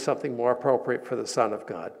have used something more appropriate for the Son of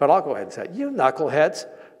God. But I'll go ahead and say, you knuckleheads,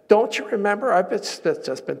 don't you remember? I've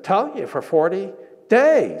just been telling you for 40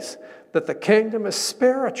 days that the kingdom is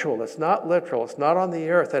spiritual. It's not literal. It's not on the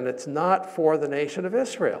earth, and it's not for the nation of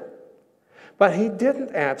Israel. But he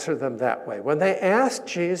didn't answer them that way. When they asked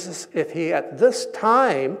Jesus if he at this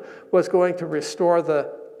time was going to restore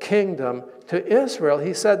the kingdom to Israel,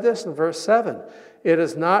 he said this in verse 7, it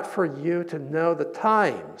is not for you to know the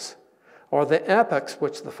times or the epochs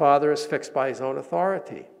which the Father has fixed by his own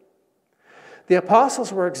authority. The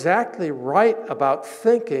apostles were exactly right about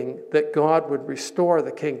thinking that God would restore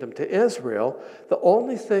the kingdom to Israel. The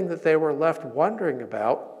only thing that they were left wondering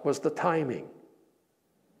about was the timing.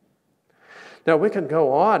 Now, we can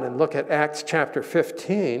go on and look at Acts chapter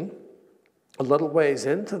 15, a little ways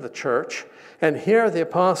into the church, and here the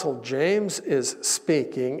Apostle James is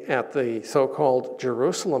speaking at the so-called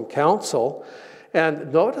Jerusalem Council.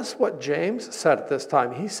 And notice what James said at this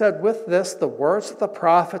time. He said, with this, the words of the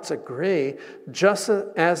prophets agree, just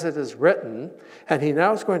as it is written. And he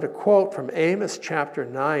now is going to quote from Amos chapter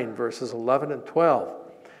 9, verses 11 and 12.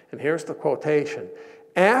 And here's the quotation.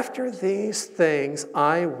 After these things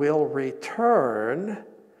I will return,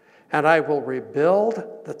 and I will rebuild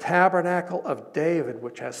the tabernacle of David,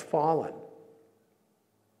 which has fallen.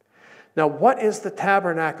 Now, what is the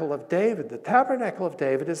tabernacle of David? The tabernacle of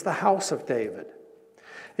David is the house of David.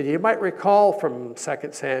 And you might recall from 2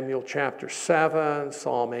 Samuel chapter 7,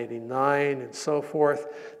 Psalm 89, and so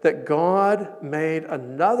forth, that God made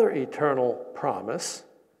another eternal promise,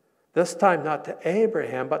 this time not to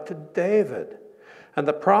Abraham, but to David. And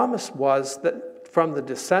the promise was that from the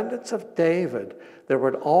descendants of David, there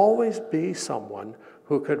would always be someone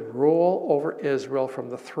who could rule over Israel from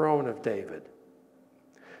the throne of David.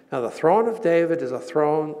 Now, the throne of David is a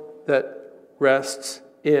throne that rests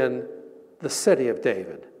in the city of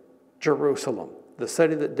David, Jerusalem, the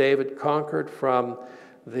city that David conquered from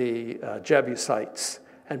the Jebusites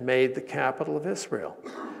and made the capital of Israel.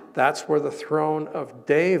 That's where the throne of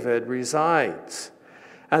David resides.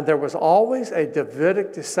 And there was always a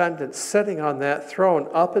Davidic descendant sitting on that throne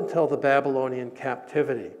up until the Babylonian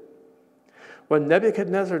captivity. When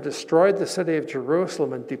Nebuchadnezzar destroyed the city of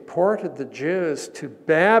Jerusalem and deported the Jews to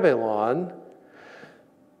Babylon,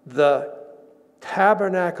 the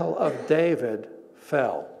tabernacle of David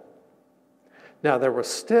fell. Now, there was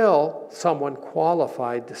still someone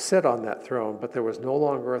qualified to sit on that throne, but there was no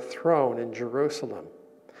longer a throne in Jerusalem.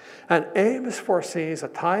 And Amos foresees a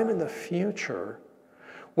time in the future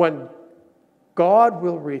when God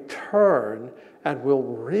will return and will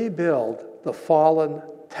rebuild the fallen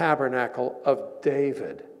tabernacle of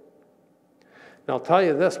David. Now, I'll tell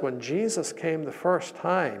you this, when Jesus came the first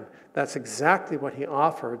time, that's exactly what he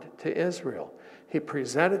offered to Israel. He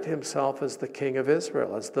presented himself as the King of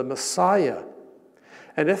Israel, as the Messiah.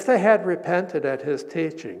 And if they had repented at his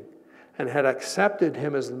teaching and had accepted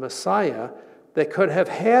him as the Messiah, they could have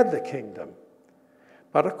had the kingdom.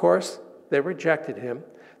 But of course, they rejected him.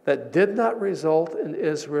 That did not result in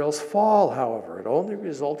Israel's fall, however. It only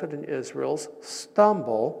resulted in Israel's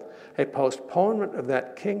stumble, a postponement of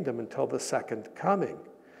that kingdom until the second coming.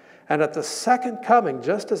 And at the second coming,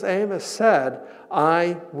 just as Amos said,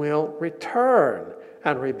 I will return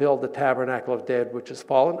and rebuild the tabernacle of David, which is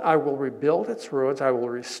fallen. I will rebuild its ruins. I will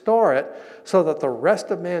restore it so that the rest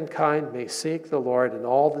of mankind may seek the Lord, and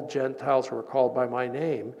all the Gentiles who are called by my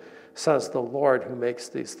name, says the Lord who makes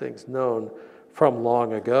these things known from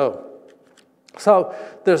long ago. So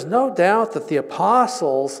there's no doubt that the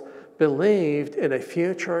apostles believed in a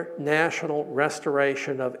future national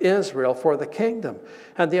restoration of Israel for the kingdom.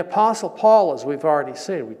 And the Apostle Paul, as we've already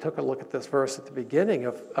seen, we took a look at this verse at the beginning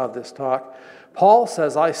of this talk. Paul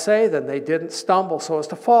says, I say then they didn't stumble so as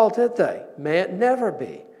to fall, did they? May it never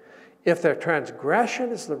be. If their transgression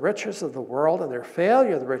is the riches of the world and their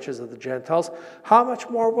failure the riches of the Gentiles, how much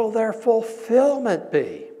more will their fulfillment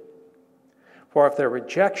be? For if their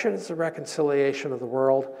rejection is the reconciliation of the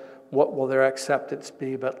world, what will their acceptance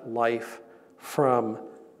be but life from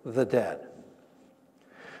the dead?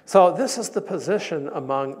 So this is the position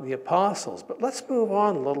among the apostles. But let's move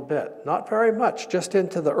on a little bit, not very much, just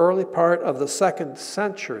into the early part of the 2nd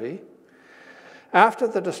century. After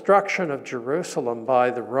the destruction of Jerusalem by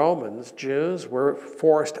the Romans, Jews were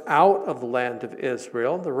forced out of the land of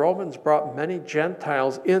Israel. The Romans brought many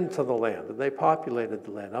Gentiles into the land, and they populated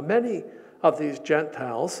the land. Now, many of these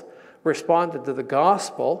Gentiles responded to the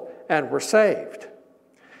gospel and were saved.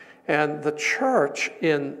 And the church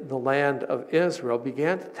in the land of Israel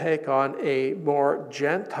began to take on a more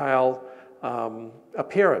Gentile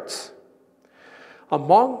appearance.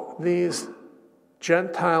 Among these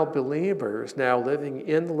Gentile believers now living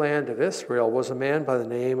in the land of Israel was a man by the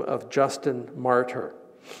name of Justin Martyr.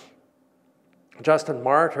 Justin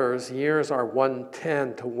Martyr's years are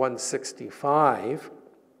 110 to 165.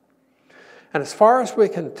 And as far as we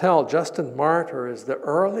can tell, Justin Martyr is the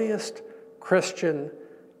earliest Christian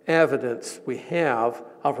evidence we have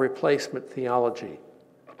of replacement theology.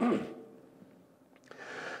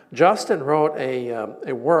 Justin wrote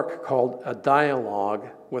a work called A Dialogue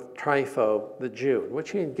with Trypho the Jew, in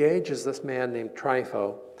which he engages this man named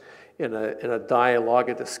Trypho in a dialogue,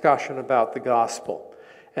 a discussion about the gospel.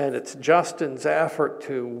 And it's Justin's effort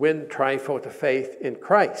to win Trypho to faith in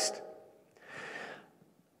Christ.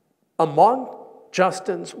 Among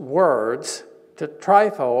Justin's words to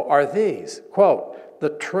Trypho are these, quote, the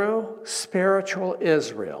true spiritual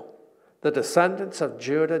Israel, the descendants of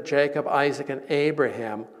Judah, Jacob, Isaac, and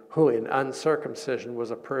Abraham, who in uncircumcision was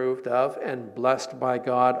approved of and blessed by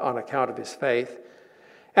God on account of his faith,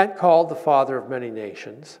 and called the father of many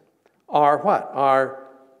nations, are what? Are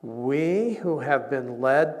we who have been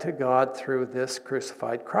led to God through this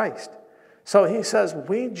crucified Christ. So he says,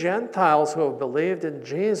 we Gentiles who have believed in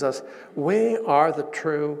Jesus, we are the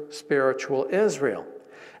true spiritual Israel.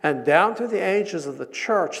 And down through the ages of the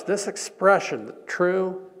church, this expression, the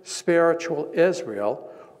true spiritual Israel,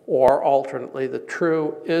 or alternately, the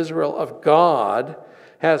true Israel of God,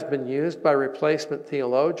 has been used by replacement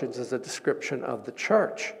theologians as a description of the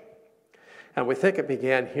church. And we think it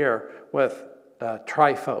began here with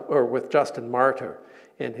Trypho, or with Justin Martyr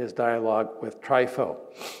in his dialogue with Trypho.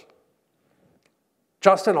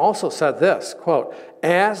 Justin also said this, quote,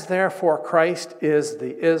 as therefore Christ is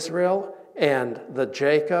the Israel and the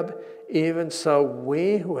Jacob, even so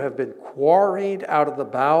we who have been quarried out of the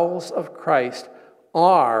bowels of Christ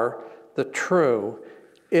are the true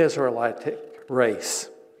Israelite race.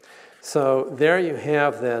 So there you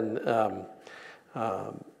have then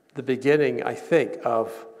the beginning, I think,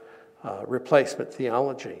 of replacement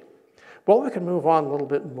theology. Well, we can move on a little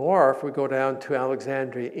bit more. If we go down to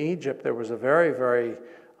Alexandria, Egypt, there was a very, very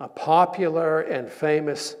popular and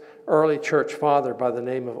famous early church father by the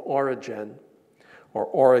name of Origen.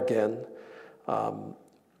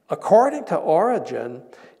 According to Origen,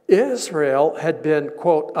 Israel had been,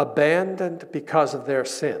 quote, abandoned because of their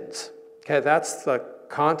sins. Okay, that's the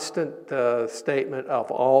constant statement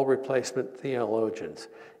of all replacement theologians.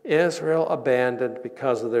 Israel abandoned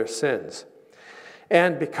because of their sins.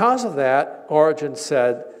 And because of that, Origen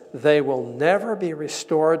said, they will never be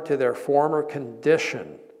restored to their former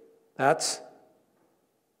condition. That's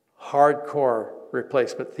hardcore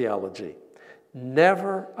replacement theology.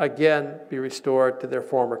 Never again be restored to their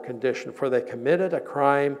former condition, for they committed a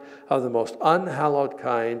crime of the most unhallowed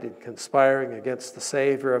kind in conspiring against the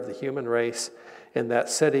Savior of the human race in that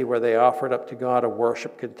city where they offered up to God a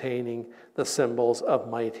worship containing the symbols of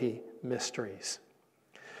mighty mysteries.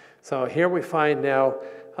 So here we find now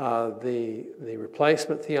the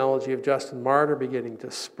replacement theology of Justin Martyr beginning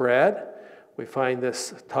to spread. We find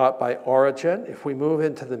this taught by Origen. If we move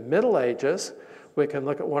into the Middle Ages, we can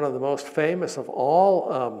look at one of the most famous of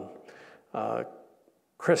all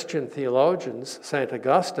Christian theologians, St.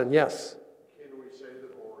 Augustine. Yes? Can we say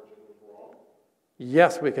that Origen was wrong?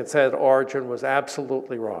 Yes, we can say that Origen was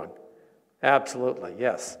absolutely wrong. Absolutely,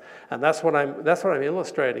 yes. And that's what I'm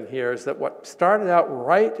illustrating here, is that what started out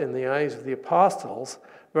right in the eyes of the apostles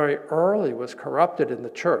very early was corrupted in the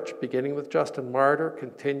church, beginning with Justin Martyr,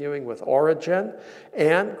 continuing with Origen,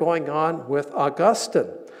 and going on with Augustine.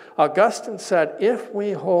 Augustine said, if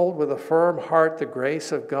we hold with a firm heart the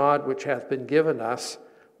grace of God which hath been given us,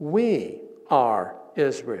 we are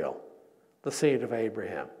Israel, the seed of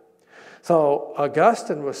Abraham. So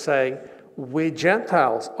Augustine was saying, we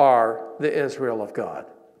Gentiles are the Israel of God.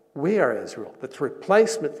 We are Israel. That's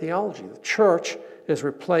replacement theology. The church is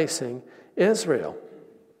replacing Israel.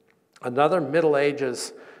 Another Middle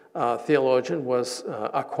Ages theologian was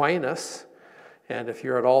Aquinas. And if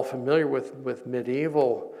you're at all familiar with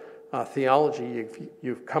medieval theology,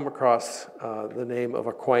 you've come across the name of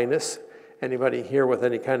Aquinas. Anybody here with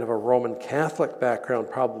any kind of a Roman Catholic background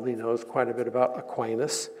probably knows quite a bit about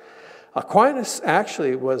Aquinas. Aquinas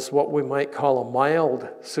actually was what we might call a mild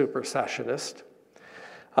supersessionist.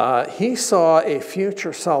 He saw a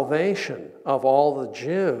future salvation of all the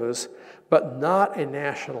Jews, but not a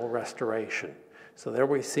national restoration. So there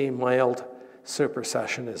we see mild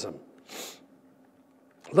supersessionism.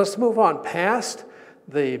 Let's move on past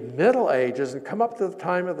the Middle Ages and come up to the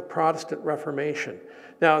time of the Protestant Reformation.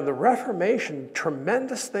 Now, in the Reformation,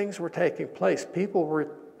 tremendous things were taking place. People were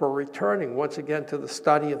returning once again to the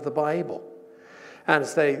study of the Bible. And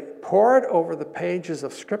as they pored over the pages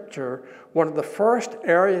of Scripture, one of the first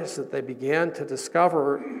areas that they began to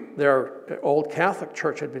discover their old Catholic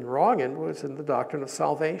Church had been wrong in was in the doctrine of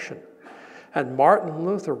salvation. And Martin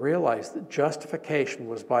Luther realized that justification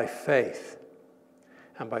was by faith,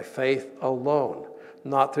 and by faith alone,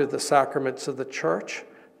 not through the sacraments of the church,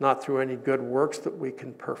 not through any good works that we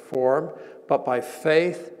can perform, but by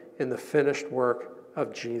faith in the finished work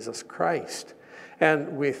of Jesus Christ.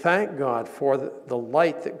 And we thank God for the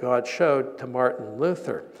light that God showed to Martin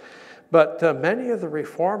Luther. But many of the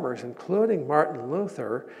reformers, including Martin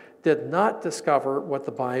Luther, did not discover what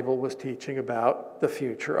the Bible was teaching about the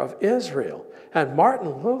future of Israel. And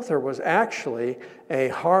Martin Luther was actually a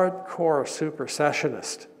hardcore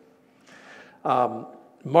supersessionist.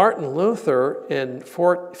 Martin Luther in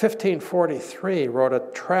 1543 wrote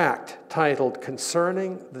a tract titled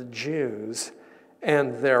Concerning the Jews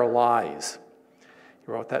and Their Lies.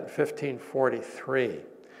 He wrote that in 1543.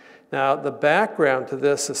 Now, the background to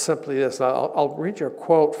this is simply this. I'll read you a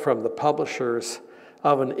quote from the publishers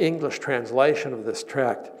of an English translation of this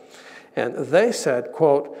tract. And they said,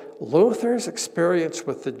 quote, Luther's experience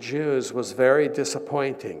with the Jews was very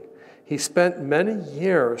disappointing. He spent many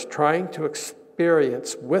years trying to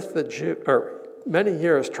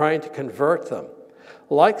convert them.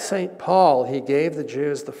 Like St. Paul, he gave the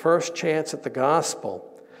Jews the first chance at the gospel,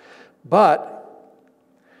 but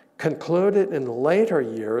concluded in later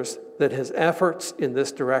years that his efforts in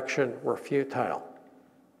this direction were futile.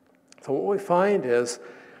 So what we find is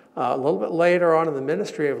a little bit later on in the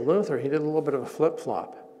ministry of Luther, he did a little bit of a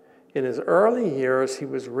flip-flop. In his early years, he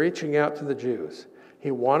was reaching out to the Jews.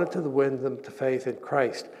 He wanted to win them to faith in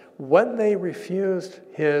Christ. When they refused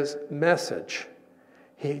his message,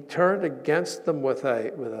 he turned against them with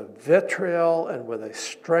a vitriol and with a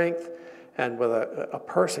strength and with a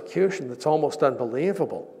persecution that's almost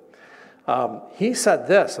unbelievable. He said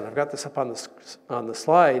this, and I've got this up on the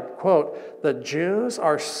slide, quote, the Jews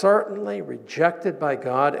are certainly rejected by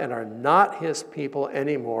God and are not his people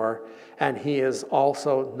anymore, and he is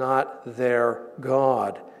also not their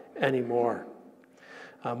God anymore.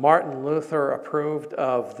 Martin Luther approved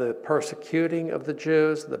of the persecuting of the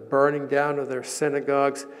Jews, the burning down of their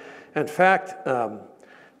synagogues. In fact,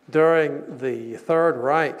 during the Third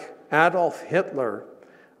Reich, Adolf Hitler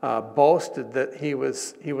boasted that he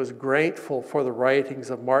was grateful for the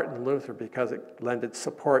writings of Martin Luther because it lended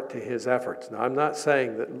support to his efforts. Now, I'm not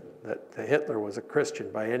saying that Hitler was a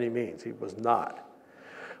Christian by any means. He was not.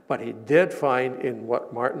 But he did find in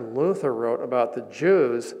what Martin Luther wrote about the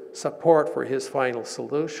Jews support for his final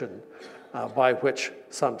solution, by which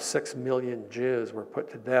some 6 million Jews were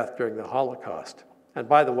put to death during the Holocaust. And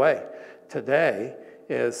by the way, today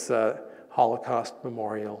is Holocaust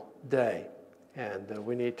Memorial Day. And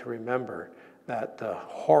we need to remember that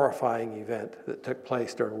horrifying event that took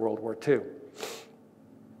place during World War II.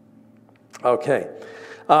 Okay,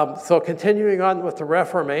 so continuing on with the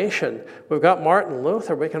Reformation, we've got Martin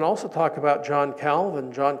Luther. We can also talk about John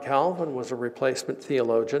Calvin. John Calvin was a replacement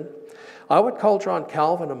theologian. I would call John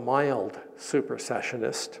Calvin a mild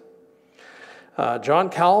supersessionist. John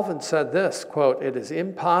Calvin said this, quote, "It is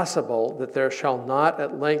impossible that there shall not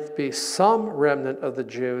at length be some remnant of the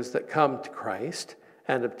Jews that come to Christ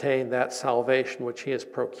and obtain that salvation which he has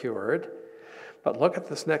procured." But look at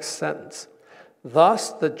this next sentence.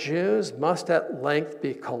 "Thus the Jews must at length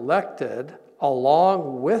be collected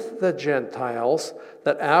along with the Gentiles,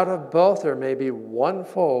 that out of both there may be one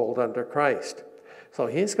fold under Christ." So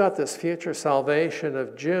he's got this future salvation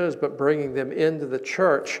of Jews, but bringing them into the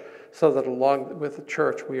church so that along with the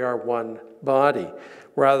church we are one body,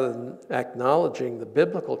 rather than acknowledging the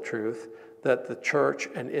biblical truth that the church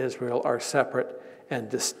and Israel are separate and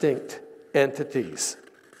distinct entities.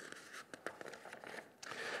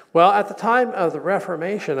 Well, at the time of the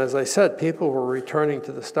Reformation, as I said, people were returning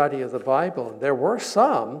to the study of the Bible. And there were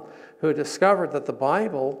some who discovered that the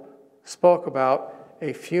Bible spoke about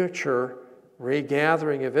a future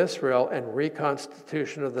regathering of Israel and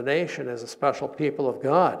reconstitution of the nation as a special people of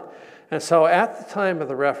God. And so at the time of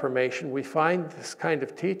the Reformation, we find this kind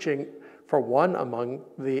of teaching for one among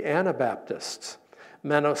the Anabaptists.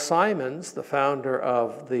 Menno Simons, the founder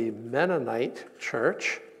of the Mennonite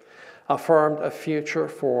Church, affirmed a future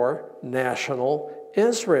for national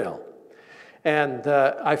Israel. And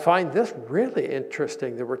I find this really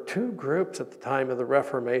interesting. There were two groups at the time of the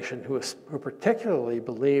Reformation who particularly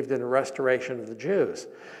believed in a restoration of the Jews.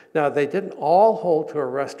 Now, they didn't all hold to a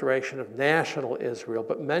restoration of national Israel,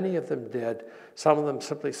 but many of them did. Some of them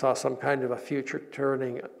simply saw some kind of a future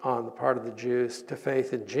turning on the part of the Jews to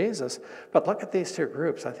faith in Jesus. But look at these two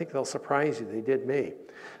groups. I think they'll surprise you. They did me.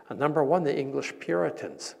 Number one, the English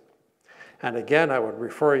Puritans. And again, I would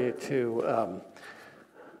refer you to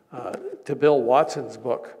Bill Watson's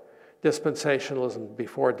book, Dispensationalism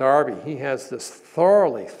Before Darby. He has this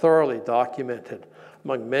thoroughly documented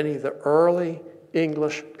among many of the early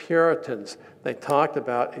English Puritans. They talked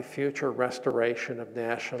about a future restoration of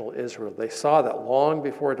national Israel. They saw that long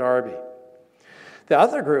before Darby. The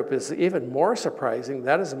other group is even more surprising.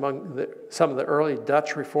 That is among some of the early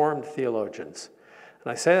Dutch Reformed theologians.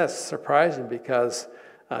 And I say that's surprising because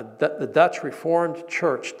the Dutch Reformed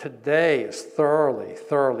Church today is thoroughly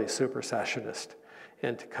supersessionist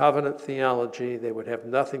into covenant theology. They would have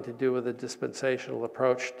nothing to do with a dispensational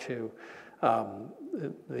approach to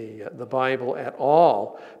the Bible at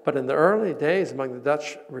all. But in the early days, among the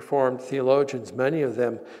Dutch Reformed theologians, many of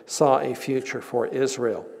them saw a future for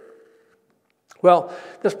Israel. Well,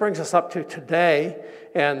 this brings us up to today,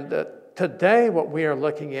 and today what we are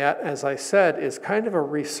looking at, as I said, is kind of a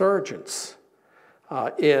resurgence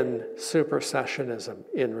in supersessionism,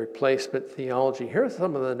 in replacement theology. Here are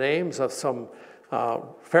some of the names of some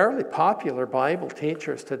fairly popular Bible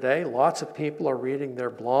teachers today. Lots of people are reading their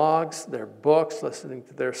blogs, their books, listening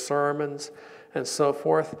to their sermons, and so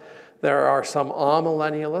forth. There are some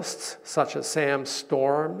amillennialists, such as Sam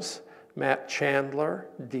Storms, Matt Chandler,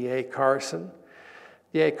 D.A. Carson.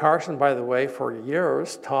 D.A. Carson, by the way, for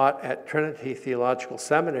years taught at Trinity Theological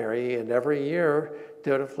Seminary, and every year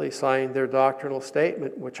dutifully signed their doctrinal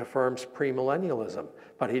statement, which affirms premillennialism,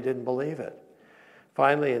 but he didn't believe it.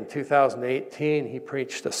 Finally, in 2018, he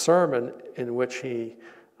preached a sermon in which he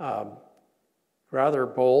rather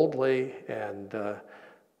boldly and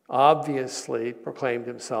obviously proclaimed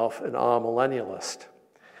himself an amillennialist.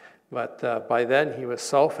 But by then, he was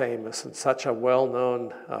so famous and such a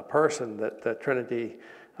well-known person that Trinity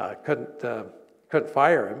couldn't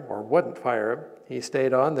fire him or wouldn't fire him. He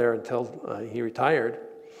stayed on there until he retired.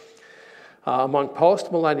 Among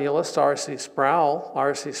post-millennialists, R.C. Sproul.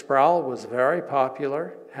 R.C. Sproul was very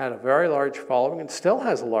popular, had a very large following, and still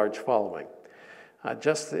has a large following.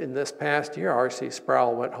 Just in this past year, R.C.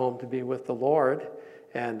 Sproul went home to be with the Lord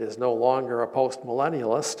and is no longer a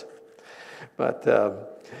post-millennialist, but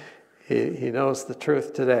he knows the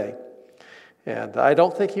truth today. And I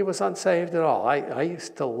don't think he was unsaved at all. I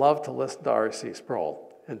used to love to listen to R.C. Sproul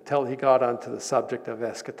until he got onto the subject of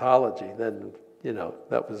eschatology. Then,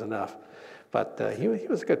 that was enough. But he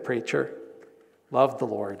was a good preacher, loved the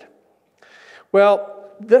Lord.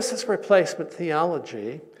 Well, this is replacement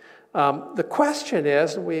theology. The question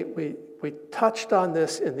is, we touched on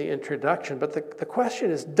this in the introduction, but the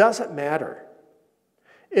question is, does it matter?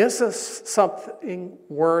 Is this something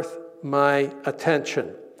worth my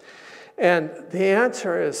attention? And the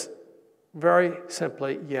answer is very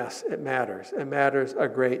simply, yes, it matters. It matters a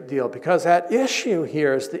great deal, because that issue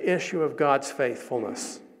here is the issue of God's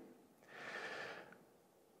faithfulness.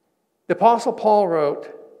 The Apostle Paul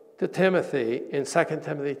wrote to Timothy in 2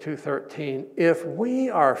 Timothy 2:13, if we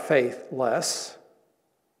are faithless,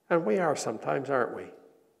 and we are sometimes, aren't we?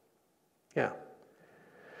 Yeah.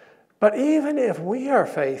 But even if we are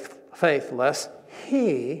faithless,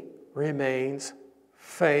 he remains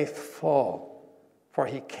faithful, for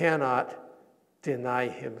he cannot deny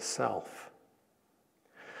himself.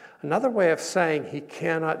 Another way of saying he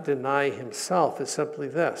cannot deny himself is simply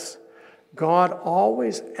this: God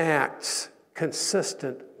always acts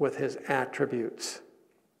consistent with his attributes.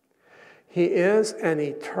 He is an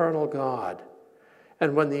eternal God,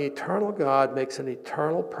 and when the eternal God makes an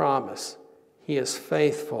eternal promise, he is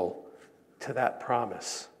faithful to that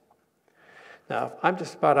promise. Now, I'm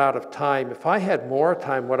just about out of time. If I had more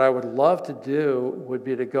time, what I would love to do would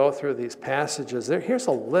be to go through these passages. Here's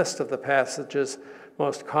a list of the passages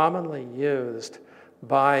most commonly used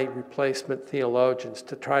by replacement theologians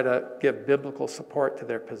to try to give biblical support to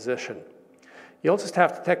their position. You'll just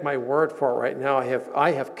have to take my word for it right now.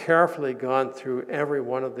 I have carefully gone through every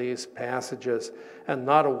one of these passages, and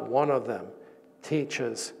not a one of them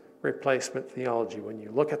teaches replacement theology when you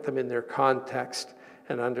look at them in their context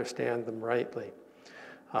and understand them rightly.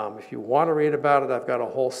 If you want to read about it, I've got a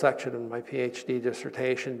whole section in my PhD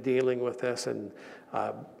dissertation dealing with this, and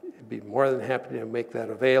I'd be more than happy to make that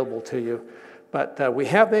available to you. But we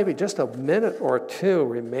have maybe just a minute or two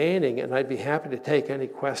remaining, and I'd be happy to take any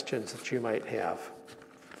questions that you might have.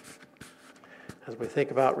 As we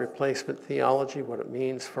think about replacement theology, what it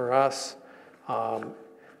means for us,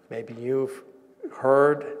 maybe you've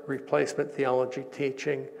heard replacement theology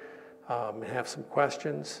teaching and have some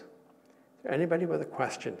questions. Anybody with a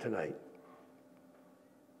question tonight?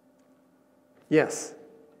 Yes?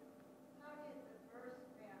 How did the first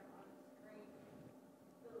man on the screen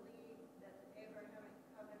believe that the Abrahamic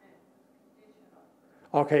covenant was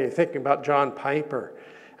conditional? Okay, you're thinking about John Piper.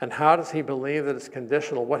 And how does he believe that it's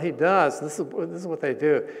conditional? What he does, this is what they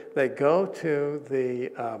do. They go to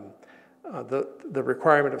the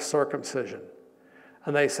requirement of circumcision.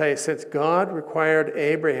 And they say, since God required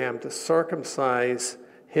Abraham to circumcise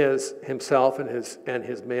himself and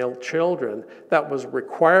his male children, that was a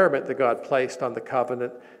requirement that God placed on the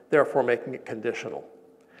covenant, therefore making it conditional.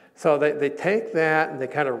 So they take that and they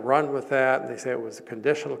kind of run with that, and they say it was a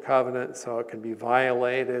conditional covenant, so it can be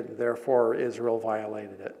violated, and therefore Israel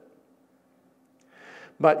violated it.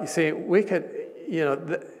 But you see, we could,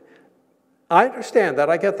 I understand that,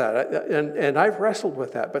 I get that, and I've wrestled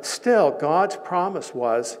with that, but still, God's promise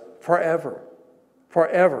was forever,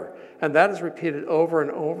 forever. And that is repeated over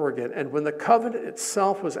and over again. And when the covenant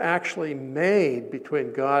itself was actually made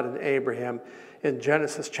between God and Abraham in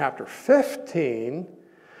Genesis chapter 15,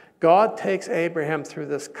 God takes Abraham through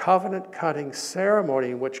this covenant-cutting ceremony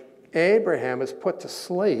in which Abraham is put to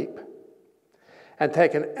sleep and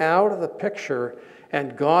taken out of the picture,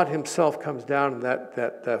 and God himself comes down in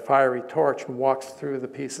that fiery torch and walks through the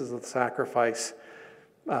pieces of the sacrifice,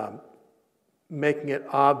 making it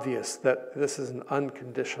obvious that this is an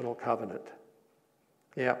unconditional covenant.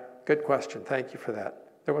 Yeah, good question. Thank you for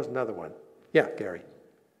that. There was another one. Yeah, Gary.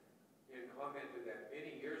 In comment to that,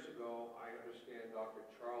 many years ago, I understand Dr.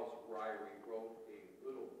 Charles Ryrie wrote a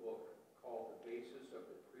little book called The Basis of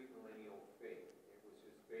the Premillennial Faith. It was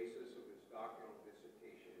his basis of his doctoral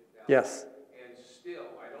dissertation in Dallas. Yes. And still,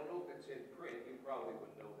 I don't know if it's in print, you probably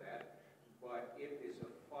would know that, but it is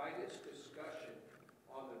a finest discussion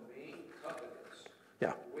on the main covenants,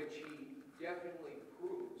 Yeah. which he definitely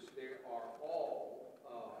proves they are all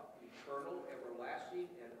eternal, everlasting,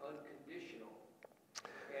 and unconditional.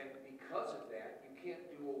 And because of that, you can't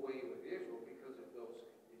do away with Israel because of those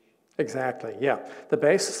conditions. Exactly, yeah. The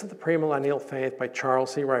Basis of the Premillennial Faith by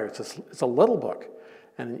Charles C. Ryrie. It's a little book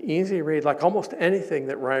and an easy read, like almost anything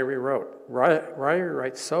that Ryrie wrote. Ryrie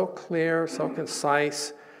writes so clear, so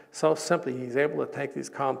concise, so simply. He's able to take these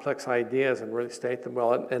complex ideas and really state them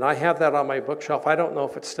well. And I have that on my bookshelf. I don't know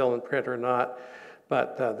if it's still in print or not,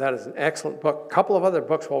 but that is an excellent book. A couple of other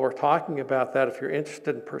books while we're talking about that, if you're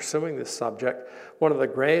interested in pursuing this subject. One of the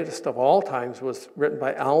greatest of all times was written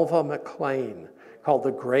by Alva McLean, called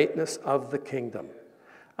The Greatness of the Kingdom.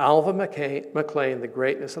 Alva McLean, The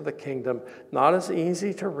Greatness of the Kingdom, not as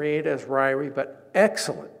easy to read as Ryrie, but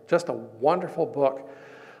excellent, just a wonderful book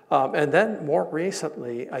And then more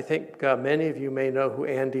recently, I think many of you may know who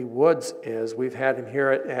Andy Woods is. We've had him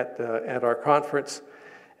here at our conference.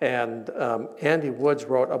 And Andy Woods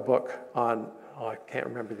wrote a book on, I can't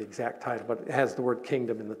remember the exact title, but it has the word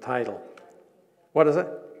kingdom in the title. What is it?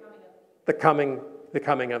 The Coming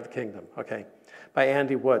of the Kingdom, okay, by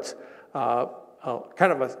Andy Woods.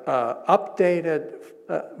 Kind of an updated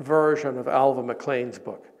version of Alva McLean's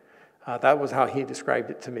book. That was how he described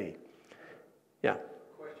it to me. Yeah.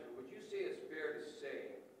 Question, would you say it's fair to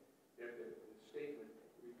say that the statement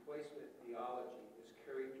replacement theology is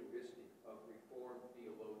characteristic of Reformed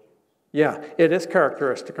theologians? Yeah, it is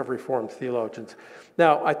characteristic of Reformed theologians.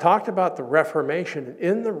 Now, I talked about the Reformation.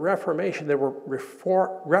 In the Reformation, there were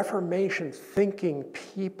Reformation-thinking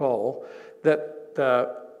people that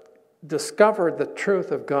discovered the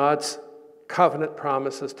truth of God's covenant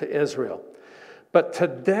promises to Israel. But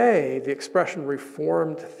today, the expression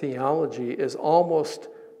Reformed theology is almost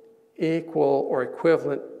equal or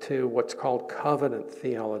equivalent to what's called covenant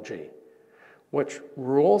theology, which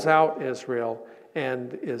rules out Israel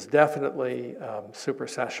and is definitely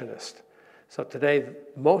supersessionist. So today,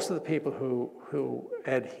 most of the people who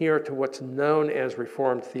adhere to what's known as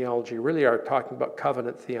Reformed theology really are talking about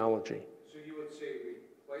covenant theology. So you would say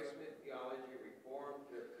replacement theology, Reformed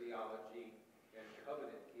theology, and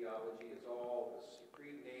covenant theology is all the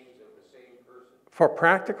secret names of the same person? For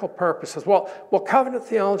practical purposes, well, covenant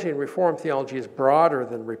theology and Reformed theology is broader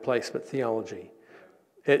than replacement theology.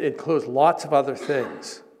 It includes lots of other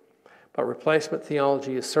things. But replacement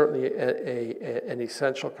theology is certainly an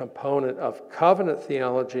essential component of covenant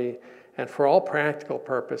theology, and for all practical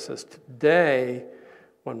purposes, today,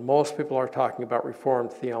 when most people are talking about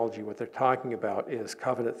Reformed theology, what they're talking about is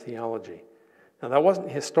covenant theology. Now, that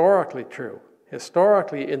wasn't historically true.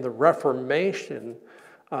 Historically, in the Reformation,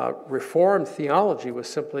 Reformed theology was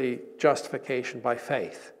simply justification by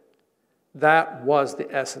faith. That was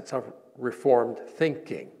the essence of Reformed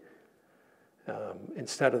thinking.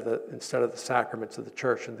 Instead of the sacraments of the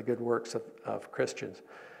church and the good works of Christians.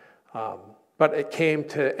 But it came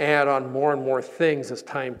to add on more and more things as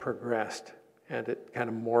time progressed, and it kind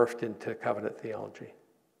of morphed into covenant theology.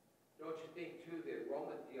 Don't you think, too, that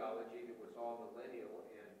Roman theology that was all millennial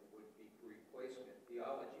and would be replacement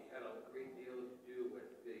theology had a great deal to do with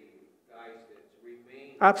the guys that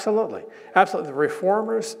remained? Absolutely. Absolutely. The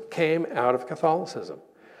Reformers came out of Catholicism.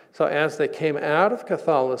 So as they came out of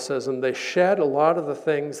Catholicism, they shed a lot of the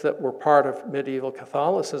things that were part of medieval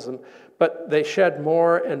Catholicism, but they shed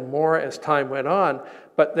more and more as time went on,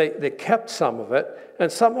 but they kept some of it.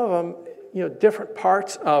 And some of them, different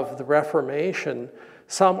parts of the Reformation,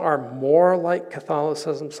 some are more like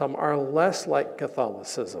Catholicism, some are less like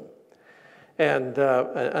Catholicism. And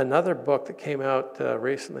another book that came out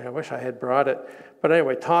recently, I wish I had brought it, but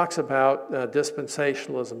anyway, talks about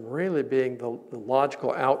dispensationalism really being the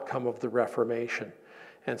logical outcome of the Reformation.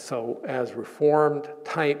 And so as Reformed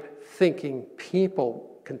type thinking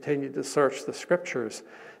people continued to search the scriptures,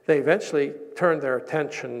 they eventually turned their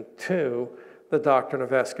attention to the doctrine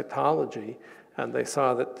of eschatology, and they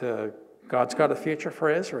saw that God's got a future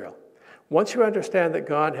for Israel. Once you understand that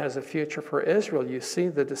God has a future for Israel, you see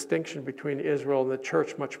the distinction between Israel and the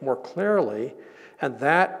church much more clearly, and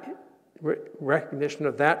that recognition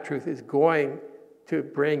of that truth is going to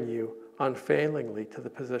bring you unfailingly to the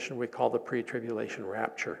position we call the pre-tribulation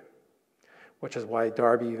rapture, which is why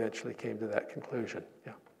Darby eventually came to that conclusion.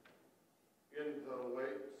 Yeah. In the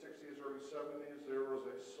late 60s, early 70s, there was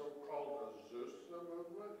a so-called Azusa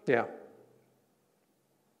movement. Yeah.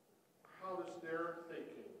 How does their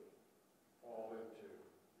thinking fall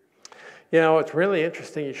into? It's really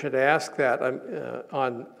interesting you should ask that.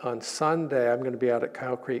 On Sunday, I'm going to be out at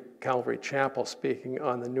Cow Creek Calvary Chapel speaking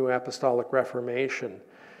on the New Apostolic Reformation.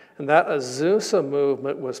 And that Azusa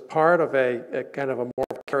movement was part of a kind of a more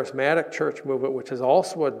charismatic church movement, which has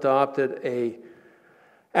also adopted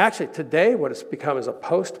actually today what it's become is a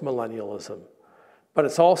post-millennialism. But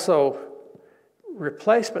it's also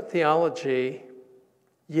replacement theology,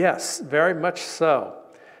 yes, very much so.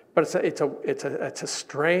 But it's a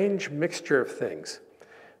strange mixture of things,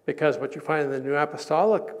 because what you find in the New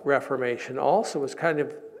Apostolic Reformation also is kind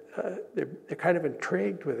of they're kind of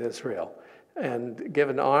intrigued with Israel and give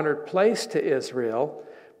an honored place to Israel,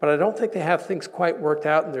 but I don't think they have things quite worked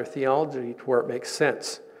out in their theology to where it makes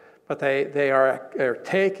sense. But they're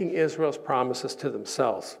taking Israel's promises to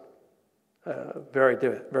themselves, very,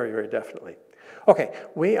 very definitely. Okay,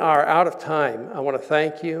 we are out of time. I want to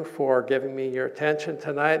thank you for giving me your attention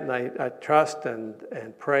tonight, and I trust and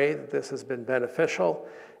pray that this has been beneficial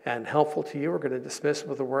and helpful to you. We're going to dismiss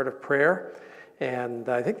with a word of prayer, and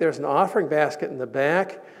I think there's an offering basket in the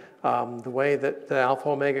back. The way that the Alpha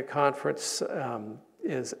Omega Conference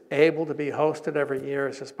is able to be hosted every year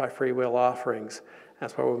is just by free will offerings.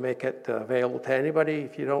 That's why we make it available to anybody.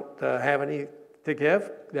 If you don't have any to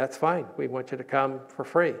give, that's fine. We want you to come for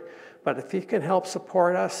free. But if you can help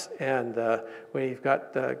support us, and we've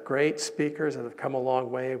got great speakers that have come a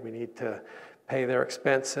long way, we need to pay their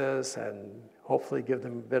expenses and hopefully give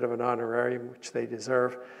them a bit of an honorarium, which they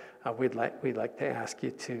deserve. We'd like to ask you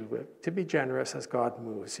to be generous as God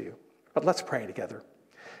moves you. But let's pray together.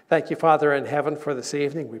 Thank you, Father in heaven, for this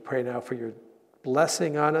evening. We pray now for your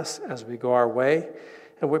blessing on us as we go our way.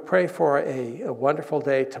 And we pray for a wonderful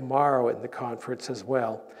day tomorrow in the conference as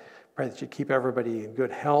well. Pray that you keep everybody in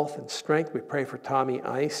good health and strength. We pray for Tommy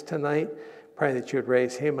Ice tonight. Pray that you would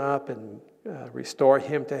raise him up and restore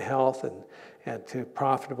him to health and to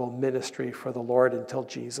profitable ministry for the Lord until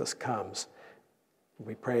Jesus comes.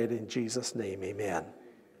 We pray it in Jesus' name, amen.